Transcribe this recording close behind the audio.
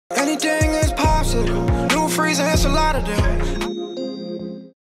Anything is possible. New freezer, it's a lot of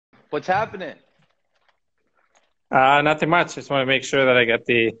them. What's happening? Nothing much. Just want to make sure that I get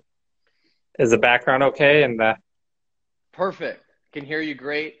is the background okay? And Perfect. Can hear you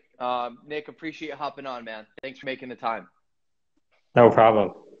great. Nick, appreciate hopping on, man. Thanks for making the time. No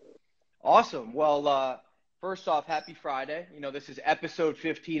problem. Awesome. Well, first off, happy Friday. You know, this is episode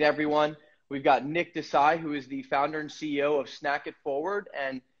 15, everyone. We've got Nick Desai, who is the founder and CEO of Snack It Forward,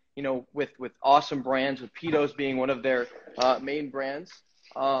 and, you know, with awesome brands, with Peatos being one of their main brands.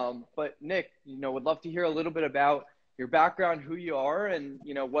 But Nick, you know, would love to hear a little bit about your background, who you are, and,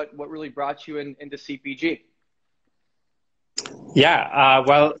 you know, what really brought you into CPG. Yeah.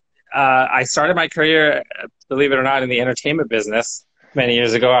 I started my career, believe it or not, in the entertainment business. Many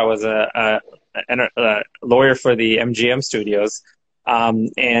years ago, I was a lawyer for the MGM studios. I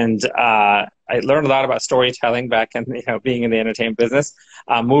learned a lot about storytelling back in, being in the entertainment business.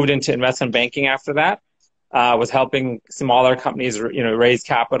 Moved into investment banking after that. Was helping smaller companies, raise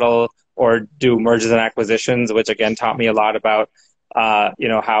capital or do mergers and acquisitions, which again taught me a lot about,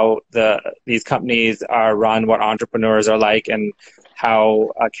 how these companies are run, what entrepreneurs are like, and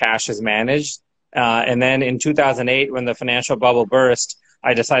how cash is managed. And then in 2008, when the financial bubble burst,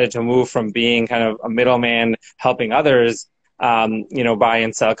 I decided to move from being kind of a middleman helping others, buy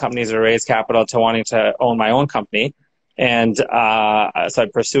and sell companies or raise capital, to wanting to own my own company. And so I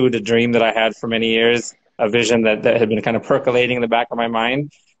pursued a dream that I had for many years, a vision that had been kind of percolating in the back of my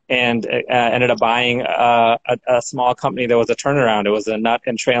mind, and ended up buying a small company that was a turnaround. It was a nut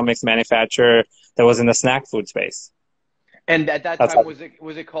and trail mix manufacturer that was in the snack food space. And at that time,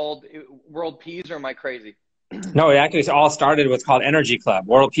 was it called World Peas, or am I crazy? No, it actually all started with called Energy Club.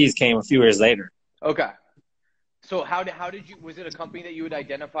 World Peas came a few years later. Okay. So how did you, was it a company that you had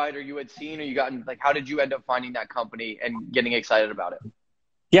identified or you had seen, or how did you end up finding that company and getting excited about it?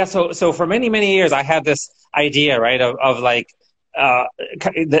 Yeah. So for many, many years, I had this idea, right, of where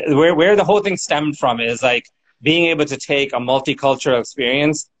the whole thing stemmed from is like being able to take a multicultural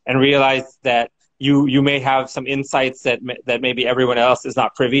experience and realize that you may have some insights that maybe everyone else is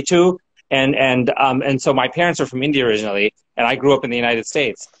not privy to. And so my parents are from India originally, and I grew up in the United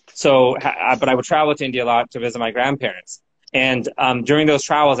States. So, but I would travel to India a lot to visit my grandparents. And during those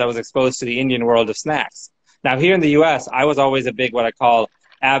travels, I was exposed to the Indian world of snacks. Now, here in the U.S., I was always a big, what I call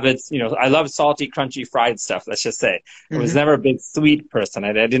avid, I love salty, crunchy, fried stuff, let's just say. I was never a big sweet person.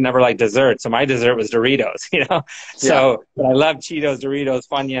 I didn't ever like dessert. So my dessert was Doritos, So but I loved Cheetos, Doritos,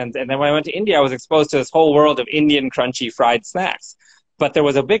 Funyuns. And then when I went to India, I was exposed to this whole world of Indian crunchy fried snacks. But there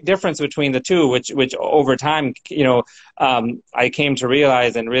was a big difference between the two, which over time, I came to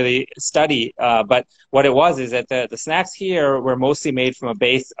realize and really study. But what it was is that the snacks here were mostly made from a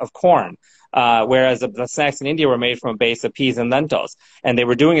base of corn, whereas the snacks in India were made from a base of peas and lentils. And they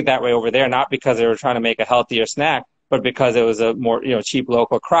were doing it that way over there, not because they were trying to make a healthier snack, but because it was a more cheap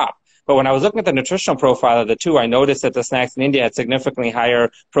local crop. But when I was looking at the nutritional profile of the two, I noticed that the snacks in India had significantly higher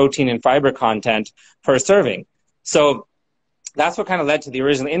protein and fiber content per serving. So that's what kind of led to the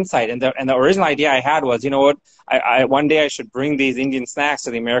original insight. And the original idea I had was, one day I should bring these Indian snacks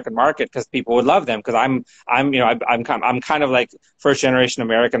to the American market because people would love them. Because I'm kind of like first generation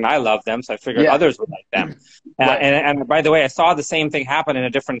American. And I love them, so I figured others would like them. Right. And by the way, I saw the same thing happen in a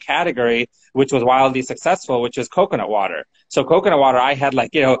different category, which was wildly successful, which is coconut water. So coconut water, I had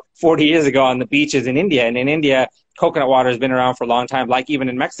 40 years ago on the beaches in India, and in India, coconut water has been around for a long time, like even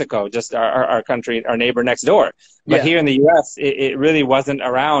in Mexico, just our country, our neighbor next door. But here in the U.S., it really wasn't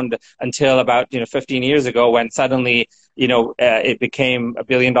around until about 15 years ago, when suddenly it became a $1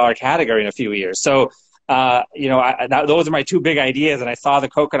 billion category in a few years. So those are my two big ideas, and I saw the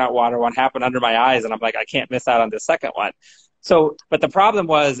coconut water one happen under my eyes, and I'm like, I can't miss out on the second one. So, but the problem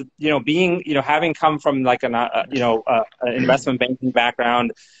was, having come from an investment banking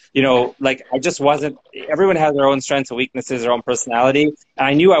background, I just wasn't, everyone has their own strengths and weaknesses, their own personality. And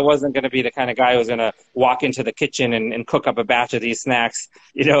I knew I wasn't going to be the kind of guy who was going to walk into the kitchen and cook up a batch of these snacks,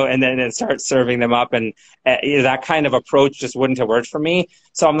 and then start serving them up. And that kind of approach just wouldn't have worked for me.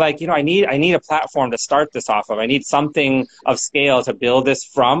 So I'm like, I need a platform to start this off of. I need something of scale to build this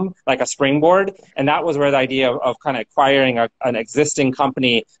from, like a springboard. And that was where the idea of kind of acquiring an existing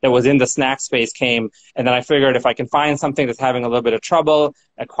company that was in the snack space came. And then I figured if I can find something that's having a little bit of trouble,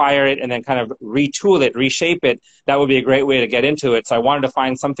 acquire it, and then kind of retool it, reshape it, that would be a great way to get into it. So I wanted to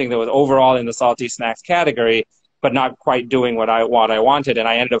find something that was overall in the salty snacks category, but not quite doing what I wanted. And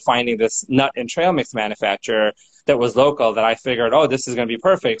I ended up finding this nut and trail mix manufacturer that was local, that I figured, oh, this is going to be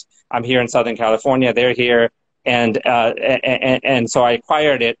perfect. I'm here in Southern California. They're here. And so I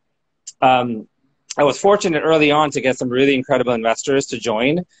acquired it. I was fortunate early on to get some really incredible investors to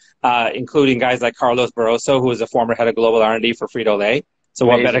join, including guys like Carlos Barroso, who was a former head of global R&D for Frito-Lay. So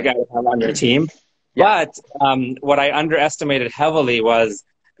what better guy to have on your team? Yeah. But what I underestimated heavily was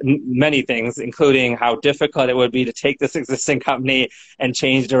many things, including how difficult it would be to take this existing company and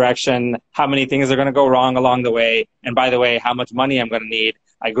change direction, how many things are going to go wrong along the way, and by the way, how much money I'm going to need.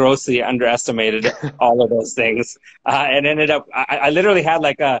 I grossly underestimated all of those things, and ended up. I literally had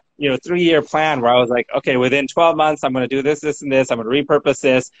like a 3-year plan where I was like, okay, within 12 months, I'm going to do this, this, and this. I'm going to repurpose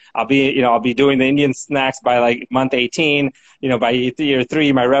this. I'll be doing the Indian snacks by like month 18. By year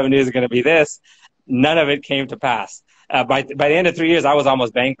 3, my revenue is going to be this. None of it came to pass. By the end of 3 years, I was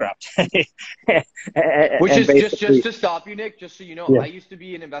almost bankrupt. Which is just to stop you, Nick. Just so you know, yeah. I used to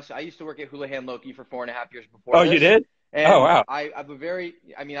be an investor. I used to work at Houlihan Lokey for 4.5 years before. Oh, this. You did? And oh, wow.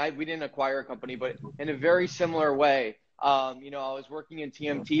 We didn't acquire a company, but in a very similar way. I was working in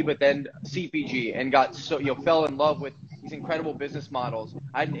TMT, but then CPG, and fell in love with these incredible business models.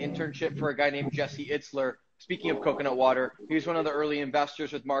 I had an internship for a guy named Jesse Itzler. Speaking of coconut water, he was one of the early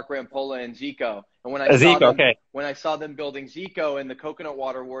investors with Mark Rampolla and Zico. And when I saw them building Zico and the coconut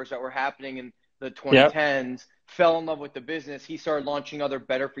water wars that were happening in the 2010s, fell in love with the business. He started launching other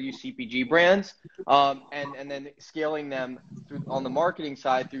better for you CPG brands, and then scaling them on the marketing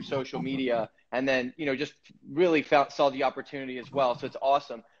side through social media. And then, just really saw the opportunity as well. So it's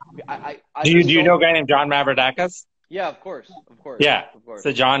awesome. Do you know a guy named John Mavrodakis? Yeah, of course. Yeah. Of course.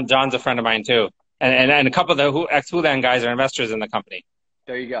 So John's a friend of mine too. And a couple of the ex-Houlihan guys are investors in the company.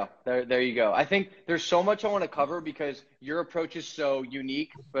 There you go. There you go. I think there's so much I want to cover because your approach is so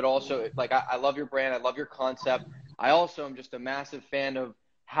unique, but also I love your brand. I love your concept. I also am just a massive fan of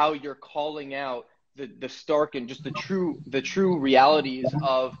how you're calling out the stark and just the true realities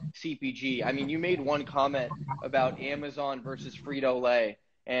of CPG. I mean, you made one comment about Amazon versus Frito-Lay,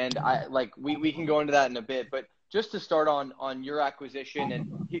 and we can go into that in a bit, but just to start on your acquisition,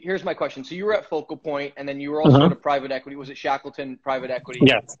 and here's my question. So you were at Focal Point, and then you were also at a private equity. Was it Shackleton Private Equity?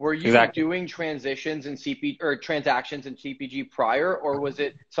 Yes. Were you doing transitions in transactions in CPG prior, or was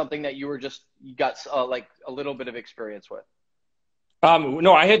it something that you got a little bit of experience with?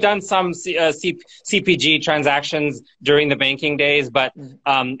 No, I had done some CPG transactions during the banking days, but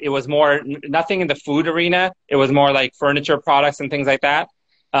it was nothing in the food arena. It was more like furniture products and things like that.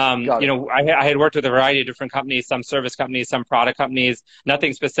 I had worked with a variety of different companies, some service companies, some product companies,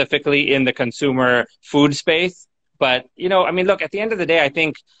 nothing specifically in the consumer food space. But, look, at the end of the day, I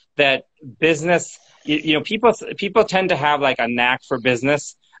think that business, people tend to have like a knack for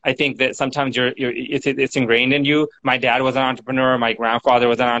business. I think that sometimes it's ingrained in you. My dad was an entrepreneur. My grandfather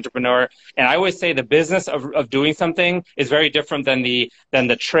was an entrepreneur. And I always say the business of doing something is very different than the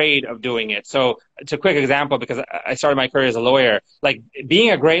trade of doing it. So it's a quick example, because I started my career as a lawyer. Like,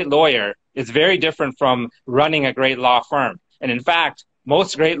 being a great lawyer is very different from running a great law firm. And in fact,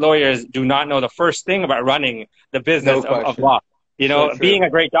 most great lawyers do not know the first thing about running the business of law. Being a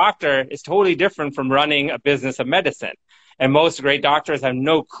great doctor is totally different from running a business of medicine. And most great doctors have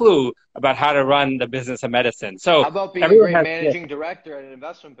no clue about how to run the business of medicine. So how about being a great managing director at an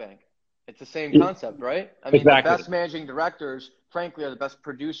investment bank? It's the same concept, right? I mean, the best managing directors, frankly, are the best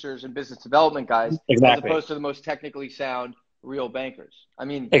producers and business development guys, as opposed to the most technically sound real bankers. I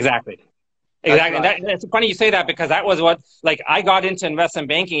mean, Exactly. And it's funny you say that, because that was what, I got into investment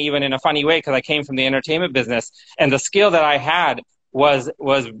banking even in a funny way, because I came from the entertainment business, and the skill that I had was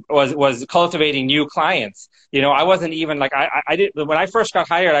cultivating new clients. I wasn't even when I first got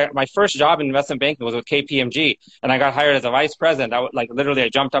hired, my first job in investment banking was with KPMG, and I got hired as a vice president. I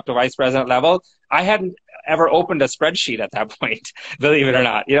jumped up to vice president level. I hadn't ever opened a spreadsheet at that point, believe it or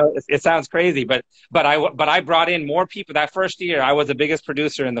not. It sounds crazy, but I brought in more people. That first year, I was the biggest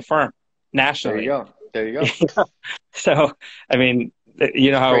producer in the firm nationally. There you go. So, I mean,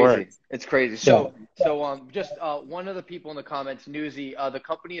 how it works. It's crazy. So one of the people in the comments, Newsy, the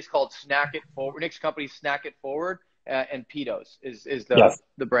company is called Snack It Forward. Nick's company is Snack It Forward, and Peatos is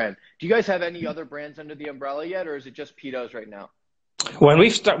the brand. Do you guys have any other brands under the umbrella yet, or is it just Peatos right now? When we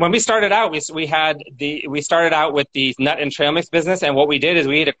started out, we started out with the nut and trail mix business, and what we did is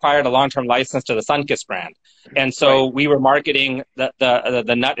we had acquired a long-term license to the Sunkist brand, and so we were marketing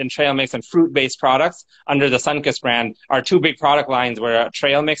the nut and trail mix and fruit-based products under the Sunkist brand. Our two big product lines were a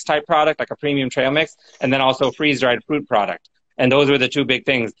trail mix type product, like a premium trail mix, and then also a freeze-dried fruit product, and those were the two big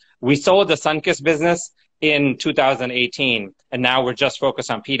things. We sold the Sunkist business in 2018, and now we're just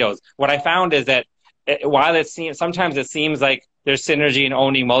focused on Peatos. What I found is that while sometimes it seems like there's synergy in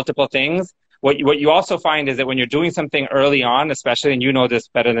owning multiple things, what you also find is that when you're doing something early on, especially, and you know this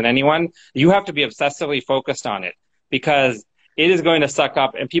better than anyone, you have to be obsessively focused on it, because it is going to suck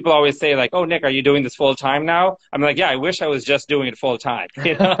up. And people always say like, "Oh, Nick, are you doing this full time now?" I'm like, "Yeah, I wish I was just doing it full time."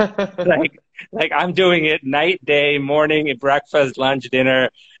 You know, like I'm doing it night, day, morning, breakfast, lunch, dinner,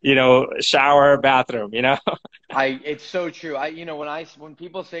 you know, shower, bathroom, you know. It's so true. You know, when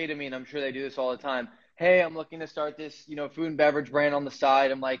people say to me, and I'm sure they do this all the time, "Hey, I'm looking to start this, you know, food and beverage brand on the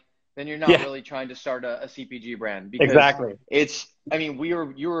side." I'm like, then you're not Yeah, really trying to start a CPG brand because exactly. I mean,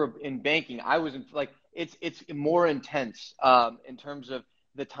 you were in banking. I was in, like, it's more intense in terms of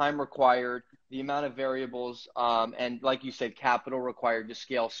the time required, the amount of variables, and like you said, capital required to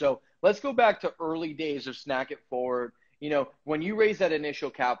scale. So let's go back to early days of Snack It Forward. You know, when you raised that initial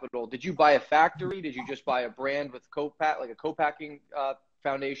capital, did you buy a factory? Did you just buy a brand with like a co-packing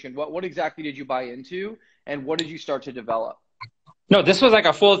foundation? What exactly did you buy into, and what did you start to develop? No, this was like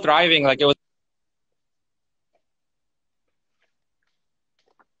a full thriving, like it was.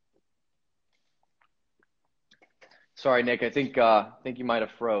 Sorry, Nick. I think you might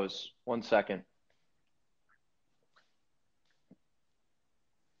have froze. 1 second.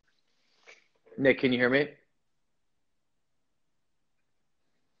 Nick, can you hear me?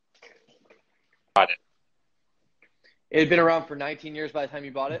 Got it. It had been around for 19 years by the time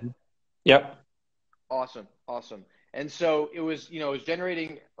you bought it. Yep. Awesome, awesome. And so it was, you know, it was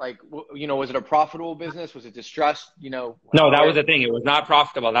generating like, you know, was it a profitable business? Was it distressed? You know, No, that was the thing. It was not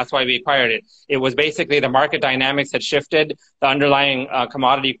profitable. That's why we acquired it. It was basically the market dynamics had shifted. The underlying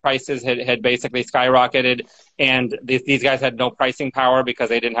commodity prices had basically skyrocketed. And these guys had no pricing power because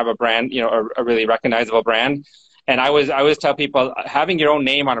they didn't have a brand, you know, a really recognizable brand. And I always tell people having your own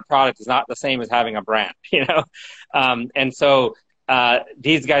name on a product is not the same as having a brand, you know? And so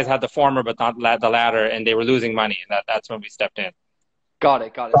these guys had the former, but not the latter, and they were losing money. And that's when we stepped in. Got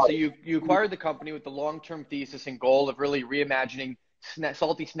it, got it. So you acquired the company with the long-term thesis and goal of really reimagining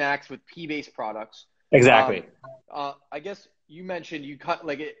salty snacks with pea-based products. Exactly. I guess you mentioned you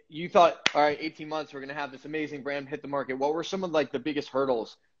thought, all right, 18 months, we're going to have this amazing brand hit the market. What were some of like the biggest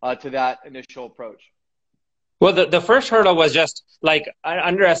hurdles to that initial approach? Well, the first hurdle was just like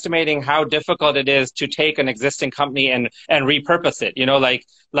underestimating how difficult it is to take an existing company and repurpose it. You know, like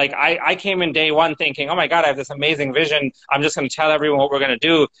I came in day one thinking, oh my God, I have this amazing vision. I'm just going to tell everyone what we're going to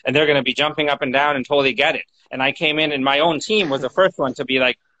do, and they're going to be jumping up and down and totally get it. And I came in, and my own team was the first one to be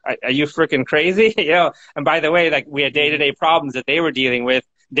like, are you freaking crazy? You know. And by the way, like we had day-to-day problems that they were dealing with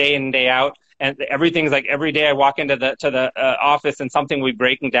day in and day out. And everything's like every day I walk into the office and something will be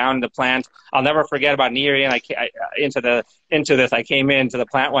breaking down in the plant. I'll never forget about Neri and into this. I came into the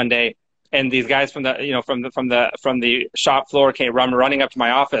plant one day, and these guys from the shop floor came running up to my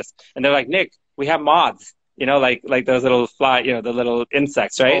office, and they're like, "Nick, we have moths, you know, like those little fly, you know, the little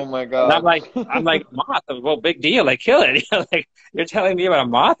insects, right?" Oh my God! And I'm like, moth? Well, big deal, like kill it. You know, like you're telling me about a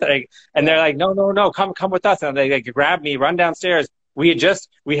moth, like, and they're like, no, come with us, and they like grab me, run downstairs. We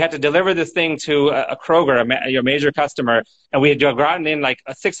had to deliver this thing to a Kroger, a major customer, and we had gotten in like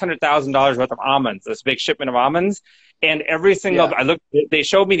a $600,000 worth of almonds, this big shipment of almonds. And every single, they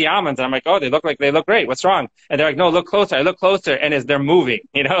showed me the almonds, and I'm like, oh, they look great. What's wrong? And they're like, no, look closer. I look closer, and they're moving,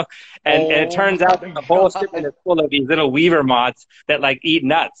 you know? And it turns out that the whole shipment is full of these little weaver moths that like eat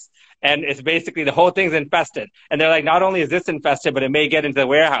nuts. And it's basically the whole thing's infested. And they're like, not only is this infested, but it may get into the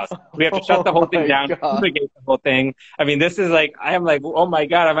warehouse. We have to shut the whole thing down, fumigate the whole thing. I mean, this is like, I am like, oh my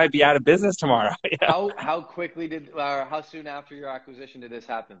God, I might be out of business tomorrow. You know? How quickly how soon after your acquisition did this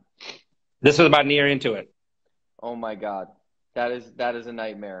happen? This was about near into it. Oh my God. That is a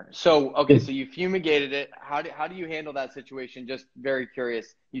nightmare. So, okay, so you fumigated it. How do you handle that situation? Just very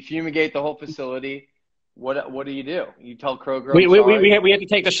curious. You fumigate the whole facility. What do? You tell Kroger, we had to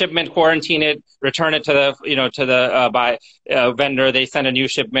take the shipment, quarantine it, return it to the vendor. They send a new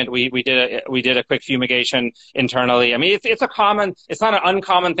shipment. We did a quick fumigation internally. I mean, it's not an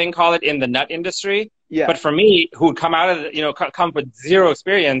uncommon thing, call it, in the nut industry. Yeah. But for me, who come out of come with zero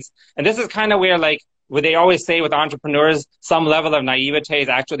experience, and this is kind of where they always say with entrepreneurs, some level of naivete is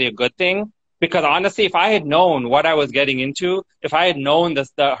actually a good thing. Because honestly, if I had known what I was getting into, if I had known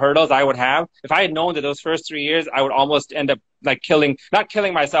the hurdles I would have, if I had known that those first 3 years, I would almost end up like not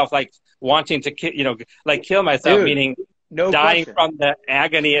killing myself, like wanting to kill myself, dude, meaning no dying question. from the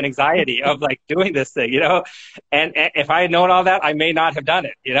agony and anxiety of like doing this thing, you know? And if I had known all that, I may not have done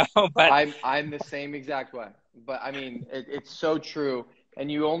it, you know? But I'm the same exact way. But I mean, it's so true.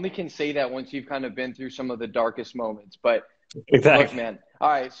 And you only can say that once you've kind of been through some of the darkest moments. But exactly. look, man. All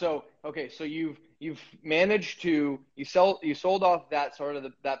right. So you've managed to you sold off that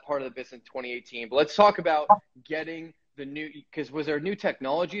that part of the business in 2018. But let's talk about getting the new, because was there new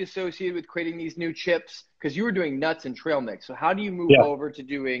technology associated with creating these new chips? Because you were doing nuts and trail mix. So how do you move over to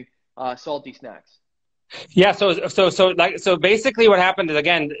doing salty snacks? Yeah, so basically what happened is,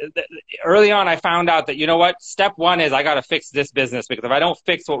 again, early on I found out that, you know what, step one is I got to fix this business, because if I don't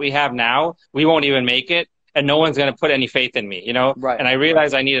fix what we have now, we won't even make it, and no one's going to put any faith in me, you know? Right. And I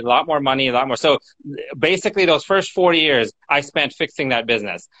realized I needed a lot more money, a lot more. So basically those first 4 years I spent fixing that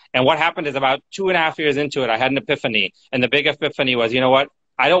business. And what happened is, about 2.5 years into it, I had an epiphany. And the big epiphany was, you know what,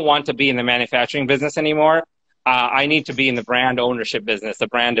 I don't want to be in the manufacturing business anymore. I need to be in the brand ownership business, the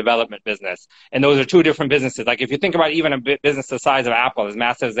brand development business. And those are two different businesses. Like, if you think about even a business the size of Apple, as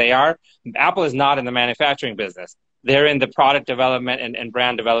massive as they are, Apple is not in the manufacturing business. They're in the product development and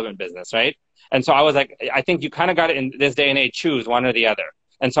brand development business, right? And so I was like, I think you kind of got to, in this day and age, choose one or the other.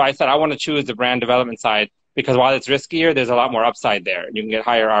 And so I said, I want to choose the brand development side, because while it's riskier, there's a lot more upside there. You can get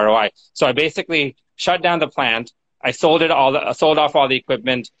higher ROI. So I basically shut down the plant. I sold off all the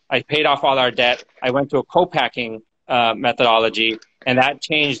equipment. I paid off all our debt. I went to a co-packing methodology, and that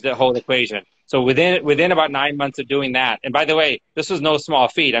changed the whole equation. So within about 9 months of doing that, and by the way, this was no small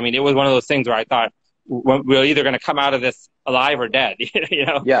feat. I mean, it was one of those things where I thought, we're either going to come out of this alive or dead, you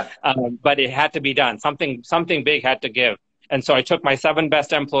know? Yeah. But it had to be done. Something big had to give. And so I took my 7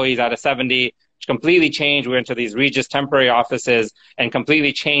 best employees out of 70, which completely changed. We went to these Regis temporary offices and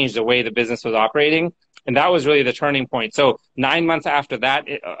completely changed the way the business was operating. And that was really the turning point. So 9 months after that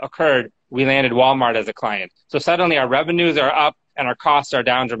occurred, we landed Walmart as a client. So suddenly our revenues are up and our costs are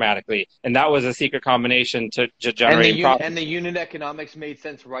down dramatically. And that was a secret combination to generate profit. And the unit economics made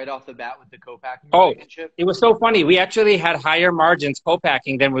sense right off the bat with the co-packing relationship? It was so funny. We actually had higher margins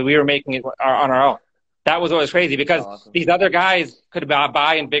co-packing than we were making it on our own. That was what was crazy, because these other guys could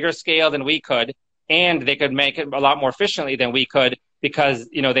buy in bigger scale than we could, and they could make it a lot more efficiently than we could, because,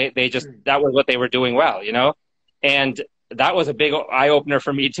 you know, they just, that was what they were doing well, you know? And that was a big eye-opener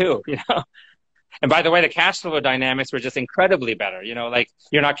for me too, you know? And by the way, the cash flow dynamics were just incredibly better, you know? Like,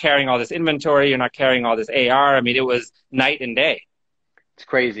 you're not carrying all this inventory, you're not carrying all this AR. I mean, it was night and day. It's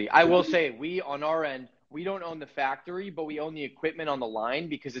crazy. I will say, we, on our end, we don't own the factory, but we own the equipment on the line,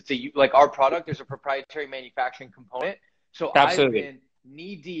 because it's like our product, there's a proprietary manufacturing component. So Absolutely. I've been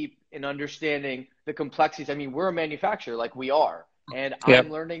knee deep in understanding the complexities. I mean, we're a manufacturer, like we are. And I'm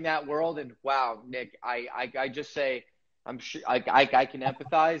learning that world, and wow, Nick, I just say, I'm sure I can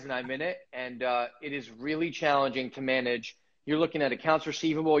empathize, and I'm in it. And it is really challenging to manage. You're looking at accounts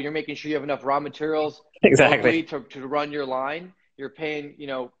receivable. You're making sure you have enough raw materials exactly to run your line. You're paying, you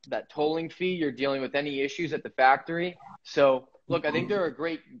know, that tolling fee. You're dealing with any issues at the factory. So look, I think there are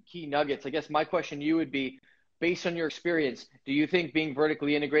great key nuggets. I guess my question to you would be, based on your experience, do you think being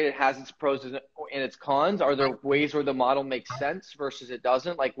vertically integrated has its pros and its cons? Are there ways where the model makes sense versus it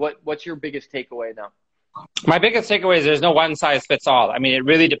doesn't? Like, what's your biggest takeaway now? My biggest takeaway is there's no one size fits all. I mean, it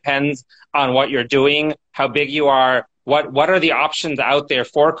really depends on what you're doing, how big you are, what are the options out there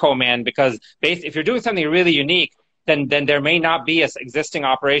for co-man, because if you're doing something really unique, then there may not be an existing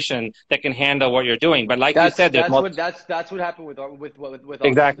operation that can handle what you're doing. But like you said, that's what happened with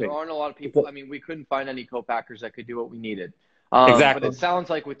exactly. Us. There aren't a lot of people. I mean, we couldn't find any co-packers that could do what we needed. Exactly. But it sounds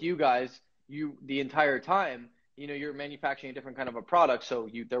like with you guys, the entire time, you know, you're manufacturing a different kind of a product, so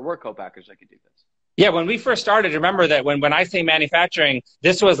there were co-packers that could do this. Yeah, when we first started, remember that when I say manufacturing,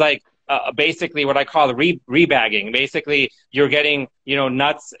 this was like basically what I call rebagging. Basically, you're getting, you know,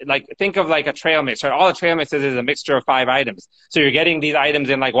 nuts. Like, think of like a trail mix, right? All a trail mix is a mixture of 5 items. So you're getting these items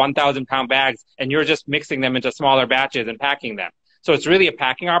in like 1,000-pound bags, and you're just mixing them into smaller batches and packing them. So it's really a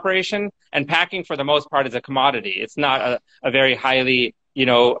packing operation, and packing for the most part is a commodity. It's not a very highly,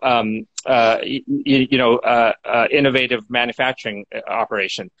 innovative manufacturing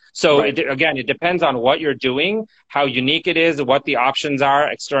operation. So right. It depends on what you're doing, how unique it is, what the options are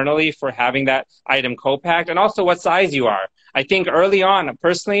externally for having that item co-packed, and also what size you are. I think early on,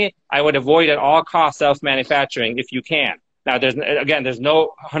 personally, I would avoid at all costs self-manufacturing if you can. Now, there's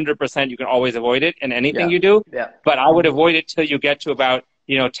no 100% you can always avoid it in anything you do, but I would avoid it till you get to about,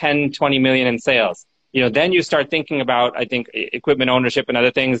 10, 20 million in sales. Then you start thinking about, I think, equipment ownership and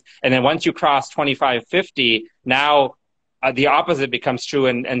other things. And then once you cross 25, 50, now the opposite becomes true,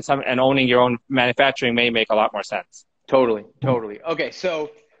 and owning your own manufacturing may make a lot more sense. Totally. Okay,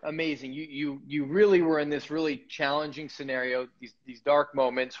 so amazing. You really were in this really challenging scenario, these dark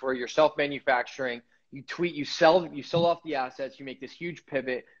moments where you're self-manufacturing. You sell off the assets, you make this huge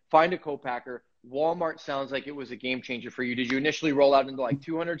pivot, find a co-packer. Walmart sounds like it was a game changer for you. Did you initially roll out into like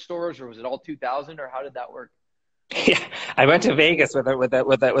 200 stores, or was it all 2,000, or how did that work? Yeah, I went to Vegas with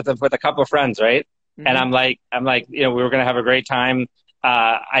a couple of friends, right? Mm-hmm. And I'm like, we were gonna have a great time.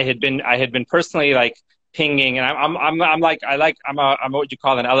 I had been personally like pinging, and I'm what you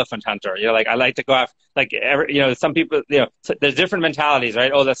call an elephant hunter. You know, like I like to go after, like some people, so there's different mentalities,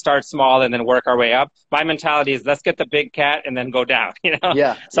 right? Oh, let's start small and then work our way up. My mentality is let's get the big cat and then go down, you know?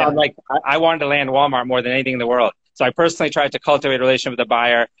 Yeah. So I'm like, I wanted to land Walmart more than anything in the world. So I personally tried to cultivate a relationship with the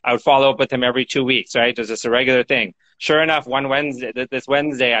buyer. I would follow up with him every 2 weeks, right? It was just a regular thing. Sure enough, this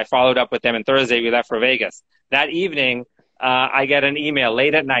Wednesday, I followed up with him, and Thursday we left for Vegas. That evening, I get an email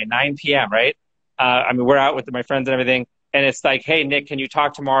late at night, 9 p.m., right? I mean, we're out with my friends and everything. And it's like, hey, Nick, can you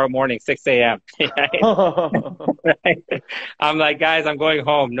talk tomorrow morning, 6 a.m.? Right? I'm like, guys, I'm going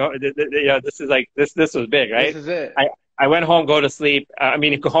home. No, this is like, this was big, right? This is it. I went home, go to sleep.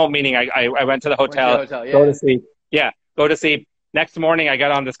 Go home, meaning I went to the hotel, go to sleep. Yeah, go to sleep. Next morning, I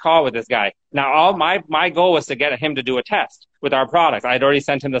got on this call with this guy. Now, all my goal was to get him to do a test with our products. I'd already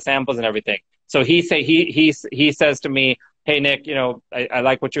sent him the samples and everything. So he says to me, hey, Nick, I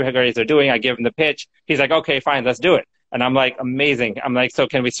like what you guys are doing. I give him the pitch. He's like, okay, fine, let's do it. And I'm like, amazing. I'm like, so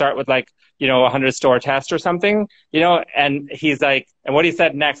can we start with like, 100 store test or something? And he's like, and what he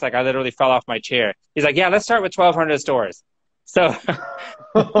said next, like I literally fell off my chair. He's like, yeah, let's start with 1,200 stores. So,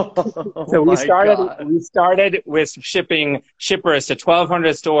 we started with shipping shippers to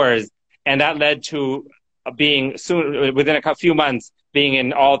 1,200 stores, and that led to being soon, within a few months, being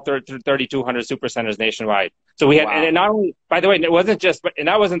in all 3,200 supercenters nationwide. So we had, and not only, by the way, it wasn't just, and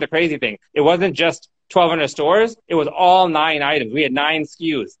that wasn't the crazy thing. It wasn't just 1,200 stores. It was all 9 items. We had 9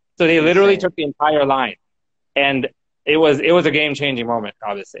 SKUs. So they literally took the entire line, and it was a game-changing moment,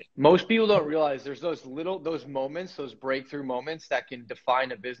 obviously. Most people don't realize there's those moments, those breakthrough moments that can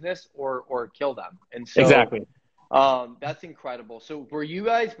define a business or kill them. And so exactly. That's incredible. So were you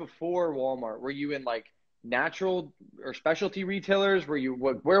guys before Walmart, were you in like natural or specialty retailers? Were you,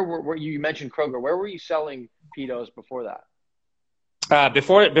 where were you mentioned Kroger, where were you selling Peatos before that?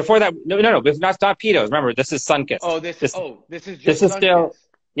 Before that, no, it's not Peatos. Remember, this is Sunkist. Oh, this is just Sunkist. Still,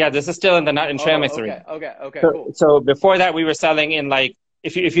 yeah, this is still in the nut and trail mix arena. Okay, cool. So before that, we were selling in like,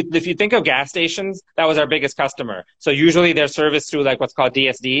 if you think of gas stations, that was our biggest customer. So usually they're serviced through like what's called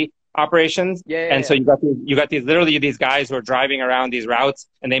DSD operations. So you got these guys who are driving around these routes,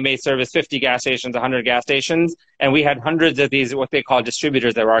 and they may service 50 gas stations, 100 gas stations, and we had hundreds of these what they call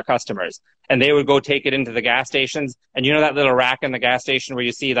distributors that were our customers, and they would go take it into the gas stations, and that little rack in the gas station where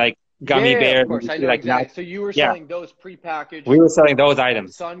you see like gummy bears. Of course, I know exactly. So you were selling those prepackaged. We were selling those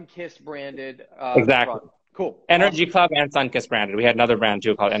items. Sunkist branded. Exactly. Cool. Energy Club and Sunkist branded. We had another brand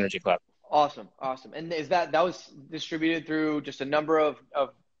too called Energy Club. Awesome. And is that was distributed through just a number of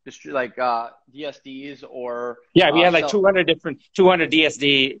DSDs or? Yeah, we had like 200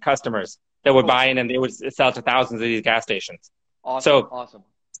 DSD customers that would buy in, and they would sell to thousands of these gas stations. Awesome.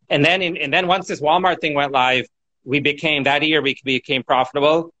 And then once this Walmart thing went live, we became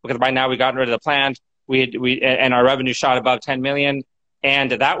profitable, because by now we gotten rid of the plant. And our revenue shot above 10 million.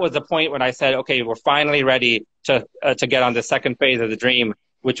 And that was the point when I said, okay, we're finally ready to get on the second phase of the dream,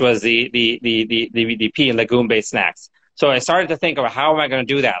 which was the pea and legume based snacks. So I started to think about, how am I going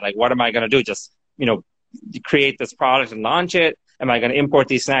to do that? Like, what am I going to do? Just, create this product and launch it? Am I going to import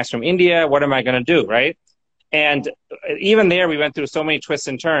these snacks from India? What am I going to do? Right. And even there, we went through so many twists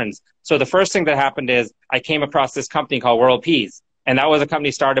and turns. So the first thing that happened is I came across this company called World Peas. And that was a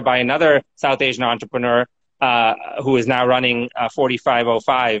company started by another South Asian entrepreneur who is now running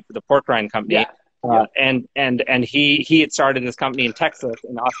 4505, the pork rind company. And he had started this company in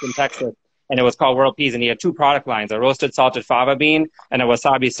Austin, Texas, and it was called World Peas. And he had 2 product lines, a roasted salted fava bean and a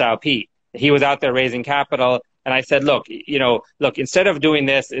wasabi style pea. He was out there raising capital. And I said, look, instead of doing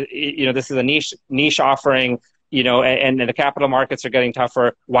this, this is a niche offering, and the capital markets are getting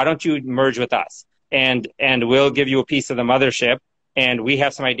tougher. Why don't you merge with us? And we'll give you a piece of the mothership. And we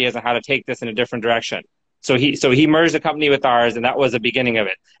have some ideas on how to take this in a different direction. So he merged the company with ours, and that was the beginning of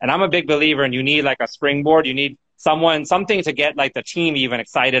it. And I'm a big believer in, you need like a springboard. You need something to get like the team even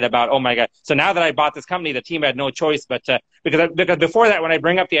excited about, oh my God. So now that I bought this company, the team had no choice but to, because before that, when I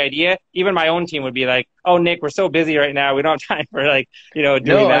bring up the idea, even my own team would be like, oh, Nick, we're so busy right now. We don't have time for doing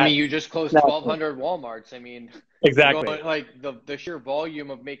that. I mean, you just closed 1,200 Walmarts. I mean, exactly. Like the sheer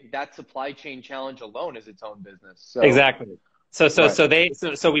volume of making that supply chain challenge alone is its own business. So. Exactly.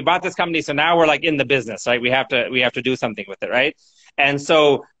 So we bought this company. So now we're like in the business, right? We have to do something with it, right? And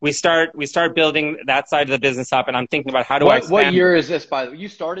so we start building that side of the business up. And I'm thinking about, how do I expand? What year is this, by the way? You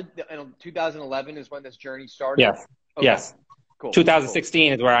started in 2011 is when this journey started? Yes. Okay. Yes. Cool.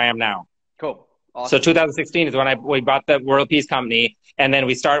 2016 is where I am now. Cool. Awesome. So 2016 is when we bought the World Peas company, and then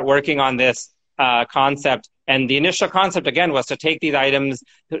we start working on this concept. And the initial concept, again, was to take these items,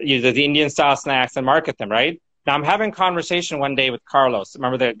 the Indian style snacks, and market them, right? Now I'm having a conversation one day with Carlos.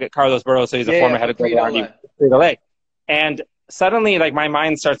 Remember the Carlos Burrows? So he's a former head of global R&D at Frito-Lay. And suddenly, like, my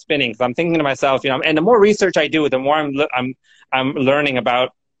mind starts spinning because I'm thinking to myself, you know, and the more research I do, the more I'm learning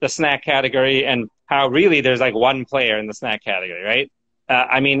about the snack category and how really there's like one player in the snack category, right?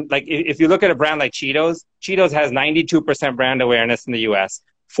 I mean, like, if you look at a brand like Cheetos, Cheetos has 92% brand awareness in the U.S.,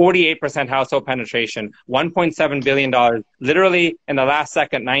 48% household penetration, $1.7 billion. Literally, in the last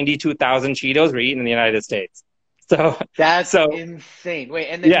second, 92,000 Cheetos were eaten in the United States. So that's insane. Wait,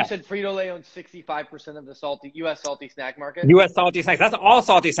 and then you said Frito-Lay owns 65% of the U.S. salty snack market? U.S. salty snacks. That's all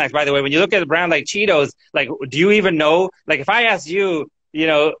salty snacks, by the way. When you look at a brand like Cheetos, like, do you even know? Like, if I asked you, you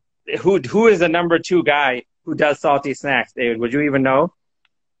know, who is the number 2 guy who does salty snacks, David, would you even know?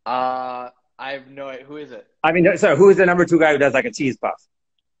 I have no idea. Who is it? I mean, sorry, who is the number 2 guy who does like a cheese puff?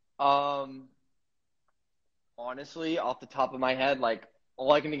 Honestly, off the top of my head, like,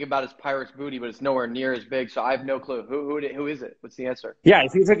 all I can think about is Pirate's Booty, but it's nowhere near as big, so I have no clue. Who is it? What's the answer? Yeah,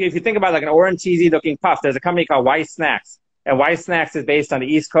 if you think about like an orange cheesy looking puff, there's a company called Weiss Snacks, and Weiss Snacks is based on the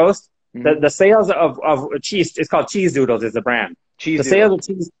East Coast. The sales of cheese, it's called Cheese Doodles, is the brand. Sales of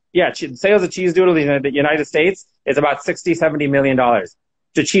cheese, sales of Cheese Doodles in the United States is about $60-70 million.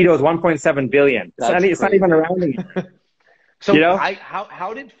 To Cheetos, 1.7 billion. It's not even a rounding. So, you know?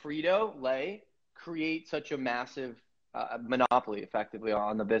 How did Frito-Lay create such a massive monopoly, effectively,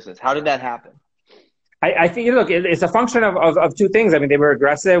 on the business? How did that happen? I think, look, it's a function of 2 things. I mean, they were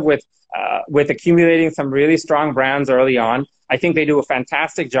aggressive with accumulating some really strong brands early on. I think they do a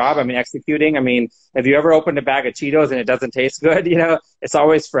fantastic job. I mean, executing. I mean, have you ever opened a bag of Cheetos and it doesn't taste good? You know, it's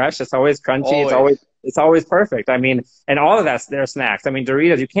always fresh. It's always crunchy. It's always perfect. I mean, and all of that's their snacks. I mean,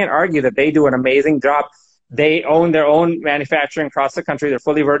 Doritos, you can't argue that they do an amazing job. They own their own manufacturing across the country. They're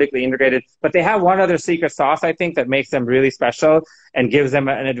fully vertically integrated. But they have one other secret sauce, I think, that makes them really special and gives them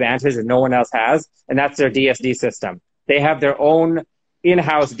an advantage that no one else has, and that's their DSD system. They have their own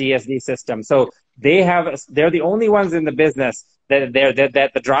in-house DSD system. So they're the only ones in the business that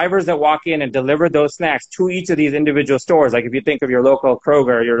the drivers that walk in and deliver those snacks to each of these individual stores, like if you think of your local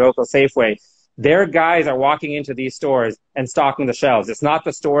Kroger or your local Safeway, their guys are walking into these stores and stocking the shelves. It's not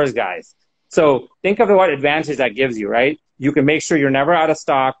the stores guys. So think of what advantage that gives you, right? You can make sure you're never out of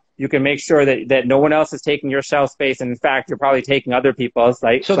stock. You can make sure that no one else is taking your shelf space. And in fact, you're probably taking other people's.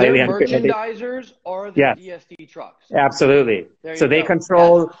 Like, so their merchandisers are the DSD trucks. Absolutely. So they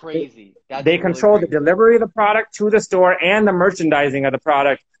control, that's crazy. They control the delivery of the product to the store and the merchandising of the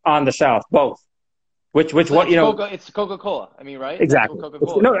product on the shelf, both. It's Coca-Cola. I mean, right? Exactly.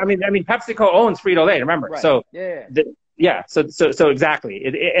 No, I mean, PepsiCo owns Frito-Lay. Remember? Right. So yeah. So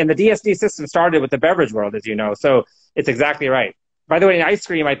exactly. And the DSD system started with the beverage world, as you know. So it's exactly right. By the way, in ice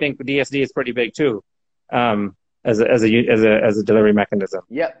cream, I think the DSD is pretty big too, as a delivery mechanism.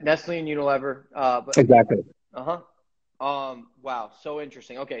 Yep, Nestle and Unilever. Exactly. Wow, so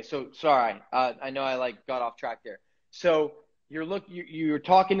interesting. Okay, so sorry, I know I got off track there. So you're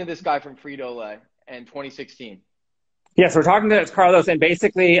talking to this guy from Frito-Lay in 2016. Yes, we're talking to Carlos, and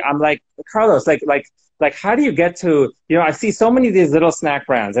basically I'm like, Carlos, like how do you get to, you know, I see so many of these little snack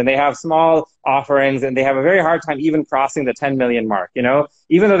brands and they have small offerings and they have a very hard time even crossing the 10 million mark, you know,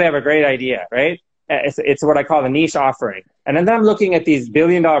 even though they have a great idea, right? It's what I call a niche offering. And then I'm looking at these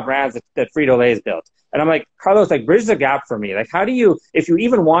billion-dollar brands that Frito-Lay has built. And I'm like, Carlos, like, bridge the gap for me. Like, how do you, if you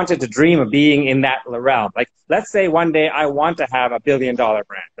even wanted to dream of being in that realm, like, let's say one day I want to have a billion-dollar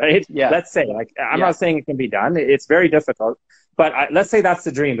brand, right? Yeah. Let's say, like, I'm not saying it can be done. It's very difficult. But let's say that's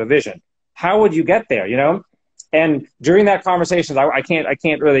the dream, the vision. How would you get there, you know? And during that conversation, I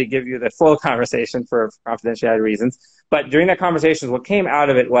can't really give you the full conversation for confidentiality reasons. But during that conversation, what came out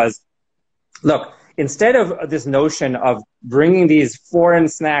of it was, look, instead of this notion of bringing these foreign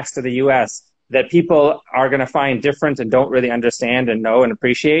snacks to the U.S. that people are going to find different and don't really understand and know and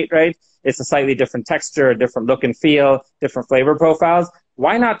appreciate, right? It's a slightly different texture, a different look and feel, different flavor profiles.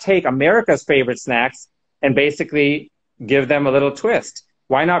 Why not take America's favorite snacks and basically give them a little twist?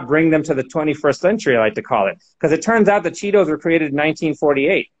 Why not bring them to the 21st century, I like to call it? Because it turns out the Cheetos were created in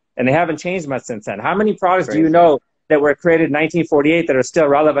 1948, and they haven't changed much since then. How many products do you know that were created in 1948 that are still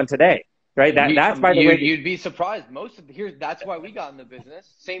relevant today? Right? That's by the way. You'd be surprised. That's why we got in the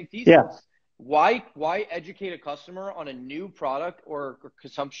business. Same thesis. Yeah. Why educate a customer on a new product or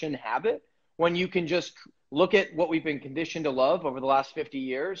consumption habit when you can just look at what we've been conditioned to love over the last 50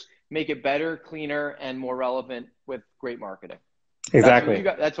 years, make it better, cleaner, and more relevant with great marketing? Exactly.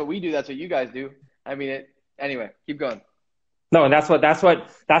 That's what we do. That's what you guys do. I mean, anyway, keep going. No, and that's what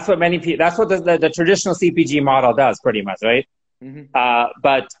many people, that's what the traditional CPG model does pretty much, right? Mm-hmm.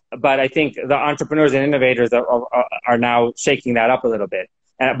 But I think the entrepreneurs and innovators are now shaking that up a little bit.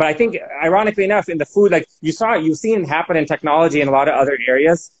 But I think, ironically enough, in the food, like you've seen it happen in technology in a lot of other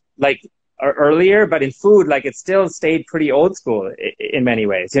areas, like earlier, but in food, like it still stayed pretty old school in many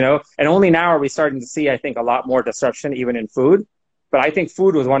ways, you know? And only now are we starting to see, I think, a lot more disruption even in food. But I think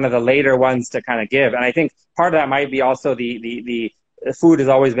food was one of the later ones to kind of give. And I think part of that might be also the food has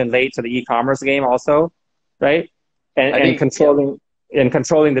always been late to the e-commerce game also, right? And controlling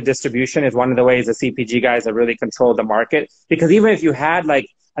the distribution is one of the ways the CPG guys have really controlled the market. Because even if you had like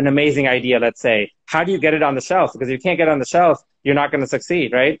an amazing idea, let's say, how do you get it on the shelf? Because if you can't get it on the shelf, you're not going to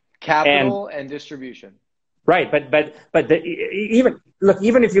succeed, right? Capital and distribution. Right,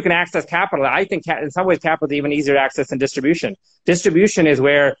 even if you can access capital, I think in some ways capital is even easier to access than distribution. Distribution is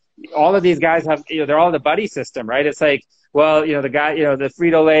where all of these guys have, you know, they're all the buddy system, right? It's like, well, you know, the guy, you know, the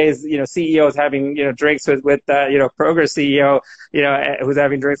Frito-Lay's, you know, CEO is having, you know, drinks with you know, Kroger CEO, you know, who's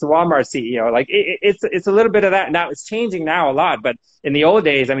having drinks with Walmart CEO. Like it's a little bit of that. Now it's changing now a lot, but in the old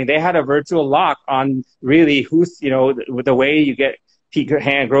days, I mean, they had a virtual lock on really who's, you know, the way you get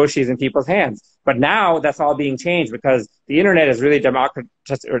hand groceries in people's hands. But now that's all being changed because the internet has really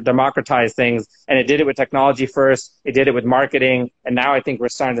democratized things, and it did it with technology first. It did it with marketing, and now I think we're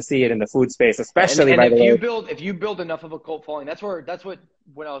starting to see it in the food space, especially. And if you build enough of a cult following, that's what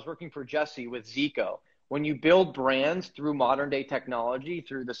when I was working for Jesse with Zico. When you build brands through modern day technology,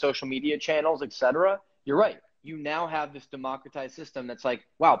 through the social media channels, etc., you're right. You now have this democratized system that's like,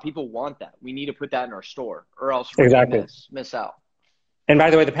 wow, people want that. We need to put that in our store, or else we're gonna miss out. And by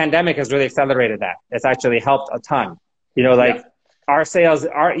the way, the pandemic has really accelerated that. It's actually helped a ton. You know, like our sales,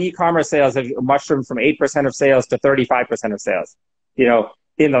 our e-commerce sales have mushroomed from 8% of sales to 35% of sales, you know,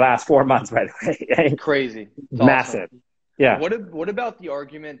 in the last 4 months, by the way. Crazy. It's massive. Awesome. Yeah. What about the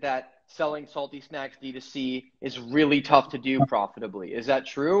argument that selling salty snacks D2C is really tough to do profitably? Is that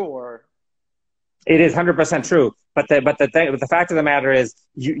true, or? It is 100% true. But the fact of the matter is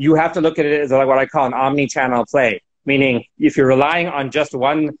you have to look at it as like what I call an omni-channel play. Meaning, if you're relying on just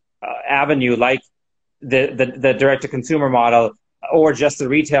one avenue, like the direct-to-consumer model, or just the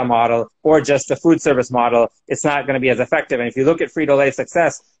retail model, or just the food service model, it's not going to be as effective. And if you look at Frito-Lay's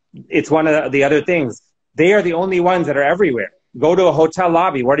success, it's one of the other things. They are the only ones that are everywhere. Go to a hotel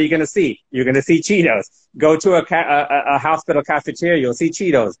lobby, what are you going to see? You're going to see Cheetos. Go to a hospital cafeteria, you'll see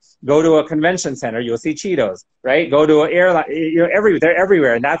Cheetos. Go to a convention center, you'll see Cheetos, right? Go to an airline, they're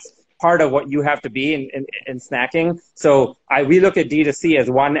everywhere. And that's part of what you have to be in snacking. So we look at D2C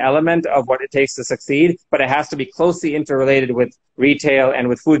as one element of what it takes to succeed, but it has to be closely interrelated with retail and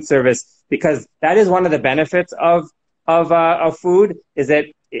with food service, because that is one of the benefits of food, is that,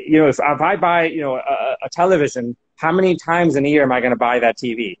 you know, if I buy, you know, a television, how many times in a year am I going to buy that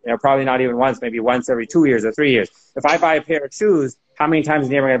TV? You know, probably not even once, maybe once every 2 years or 3 years. If I buy a pair of shoes, how many times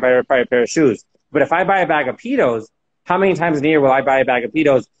in a year am I going to buy a pair of shoes? But if I buy a bag of Peatos, how many times in a year will I buy a bag of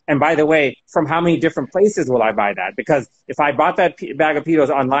Peatos? And by the way, from how many different places will I buy that? Because if I bought that bag of Peatos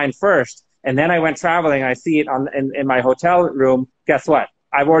online first, and then I went traveling, I see it in my hotel room, guess what?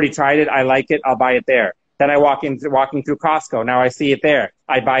 I've already tried it. I like it. I'll buy it there. Then I walking through Costco. Now I see it there.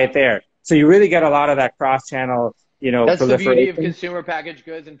 I buy it there. So you really get a lot of that cross-channel, you know, that's the beauty of consumer packaged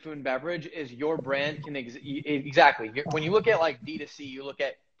goods and food and beverage, is your brand can exactly. When you look at like D2C, you look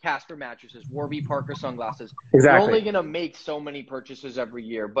at Casper mattresses, Warby Parker sunglasses. Exactly. You're only going to make so many purchases every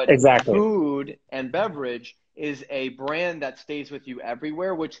year. But food and beverage is a brand that stays with you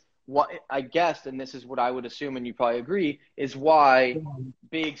everywhere, which what I guess, and this is what I would assume, and you probably agree, is why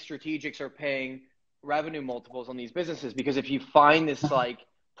big strategics are paying revenue multiples on these businesses. Because if you find this like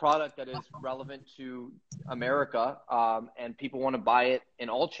product that is relevant to America and people want to buy it in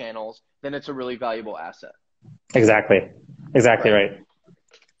all channels, then it's a really valuable asset. Exactly right.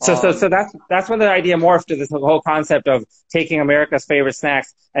 So that's when the idea morphed to this whole concept of taking America's favorite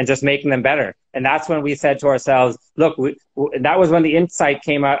snacks and just making them better. And that's when we said to ourselves, look, that was when the insight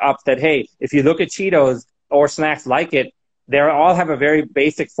came up that, hey, if you look at Cheetos or snacks like it, they all have a very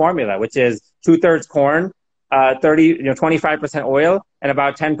basic formula, which is 2/3 corn, 25% oil, and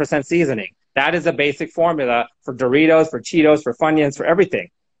about 10% seasoning. That is a basic formula for Doritos, for Cheetos, for Funyuns, for everything.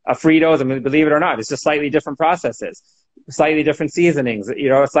 Fritos, I mean, believe it or not, it's just slightly different processes, slightly different seasonings, you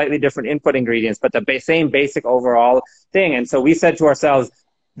know, slightly different input ingredients, but the same basic overall thing. And so we said to ourselves,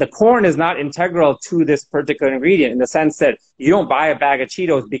 the corn is not integral to this particular ingredient in the sense that you don't buy a bag of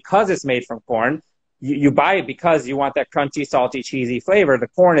Cheetos because it's made from corn. You buy it because you want that crunchy, salty, cheesy flavor. The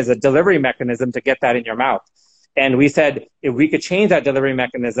corn is a delivery mechanism to get that in your mouth. And we said, if we could change that delivery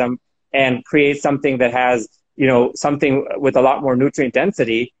mechanism and create something that has, you know, something with a lot more nutrient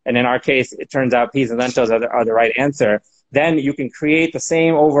density, and in our case, it turns out peas and lentils are the right answer, then you can create the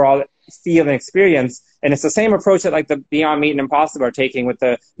same overall feel and experience And it's the same approach that like the Beyond Meat and Impossible are taking with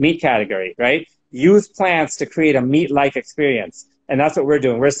the meat category, right? Use plants to create a meat-like experience. And that's what we're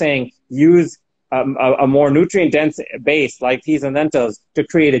doing. We're saying use a more nutrient-dense base like peas and lentils to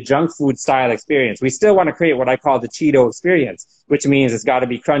create a junk food style experience. We still want to create what I call the Cheeto experience, which means it's got to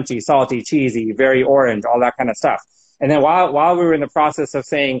be crunchy, salty, cheesy, very orange, all that kind of stuff. And then while we were in the process of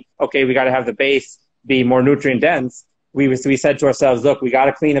saying, okay, we got to have the base be more nutrient-dense, we said to ourselves, look, we got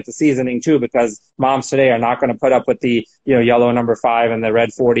to clean up the seasoning too, because moms today are not going to put up with the, yellow number 5 and the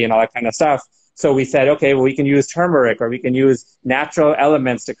red 40 and all that kind of stuff. So we said, okay, well, we can use turmeric, or we can use natural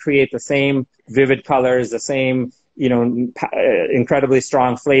elements to create the same vivid colors, the same, incredibly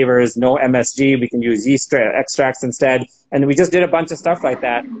strong flavors, no MSG. We can use yeast extracts instead. And we just did a bunch of stuff like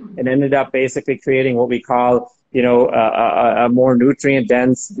that and ended up basically creating what we call, a more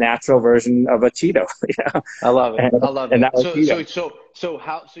nutrient-dense, natural version of a Cheeto. I love it. I love it.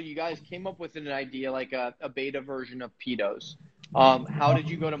 So you guys came up with an idea like a beta version of Peatos. How did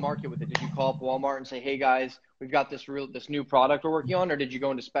you go to market with it? Did you call up Walmart and say, "Hey guys, we've got this new product we're working on," or did you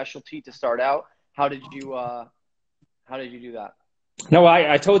go into specialty to start out? How did you do that? No,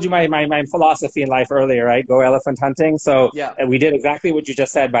 I told you my philosophy in life earlier, right? Go elephant hunting. So yeah, we did exactly what you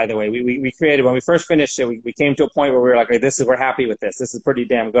just said, by the way. We created, when we first finished it, we came to a point where we were like, hey, we're happy with this. This is pretty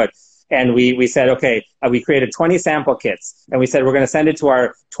damn good. And we said, okay, we created 20 sample kits, and we said, we're going to send it to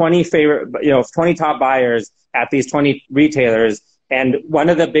our 20 20 top buyers at these 20 retailers. And one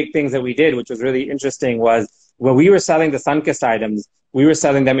of the big things that we did, which was really interesting, was when we were selling the Sunkist items, we were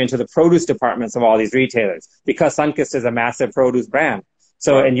selling them into the produce departments of all these retailers, because Sunkist is a massive produce brand.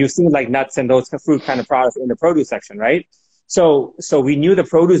 So, and you've seen like nuts and those fruit kind of products in the produce section, right? So we knew the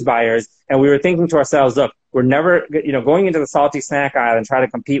produce buyers, and we were thinking to ourselves, look, we're never, going into the salty snack aisle and try to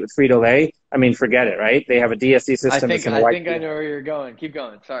compete with Frito-Lay. I mean, forget it, right? They have a DSD system. I think I know where you're going. Keep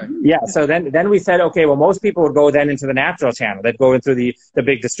going. Sorry. Yeah. So then we said, okay, well, most people would go then into the natural channel. They'd go into the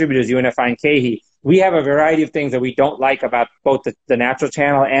big distributors, UNFI and KeHE. We have a variety of things that we don't like about both the natural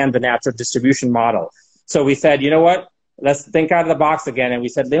channel and the natural distribution model. So we said, you know what? Let's think out of the box again. And we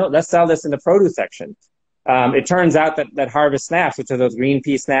said, let's sell this in the produce section. It turns out that Harvest Snaps, which are those green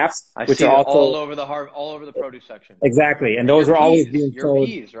pea snaps, which are also all over the produce section. Exactly, and those were always being sold.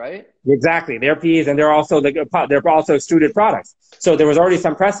 Peas, right? Exactly, they're peas, and they're also extruded products. So there was already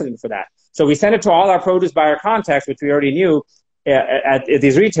some precedent for that. So we sent it to all our produce buyer contacts, which we already knew at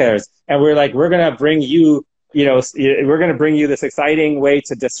these retailers, and we're like, we're gonna bring you, we're gonna bring you this exciting way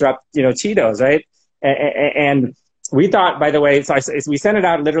to disrupt, Cheetos, right? And we thought, by the way, we sent it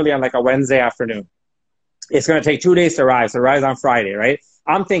out literally on like a Wednesday afternoon. It's going to take 2 days to arrive. So it arrives on Friday, right?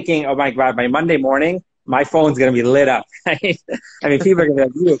 I'm thinking, oh my God, by Monday morning, my phone's going to be lit up. Right? I mean, people are going to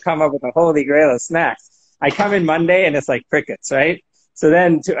be like, you come up with a holy grail of snacks. I come in Monday and it's like crickets, right? So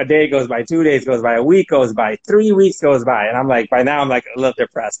then a day goes by, 2 days goes by, a week goes by, 3 weeks goes by. And I'm like, by now I'm like a little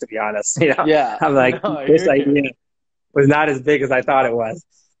depressed, to be honest. Yeah. I'm like, this idea was not as big as I thought it was.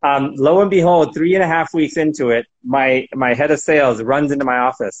 Lo and behold, 3.5 weeks into it, my head of sales runs into my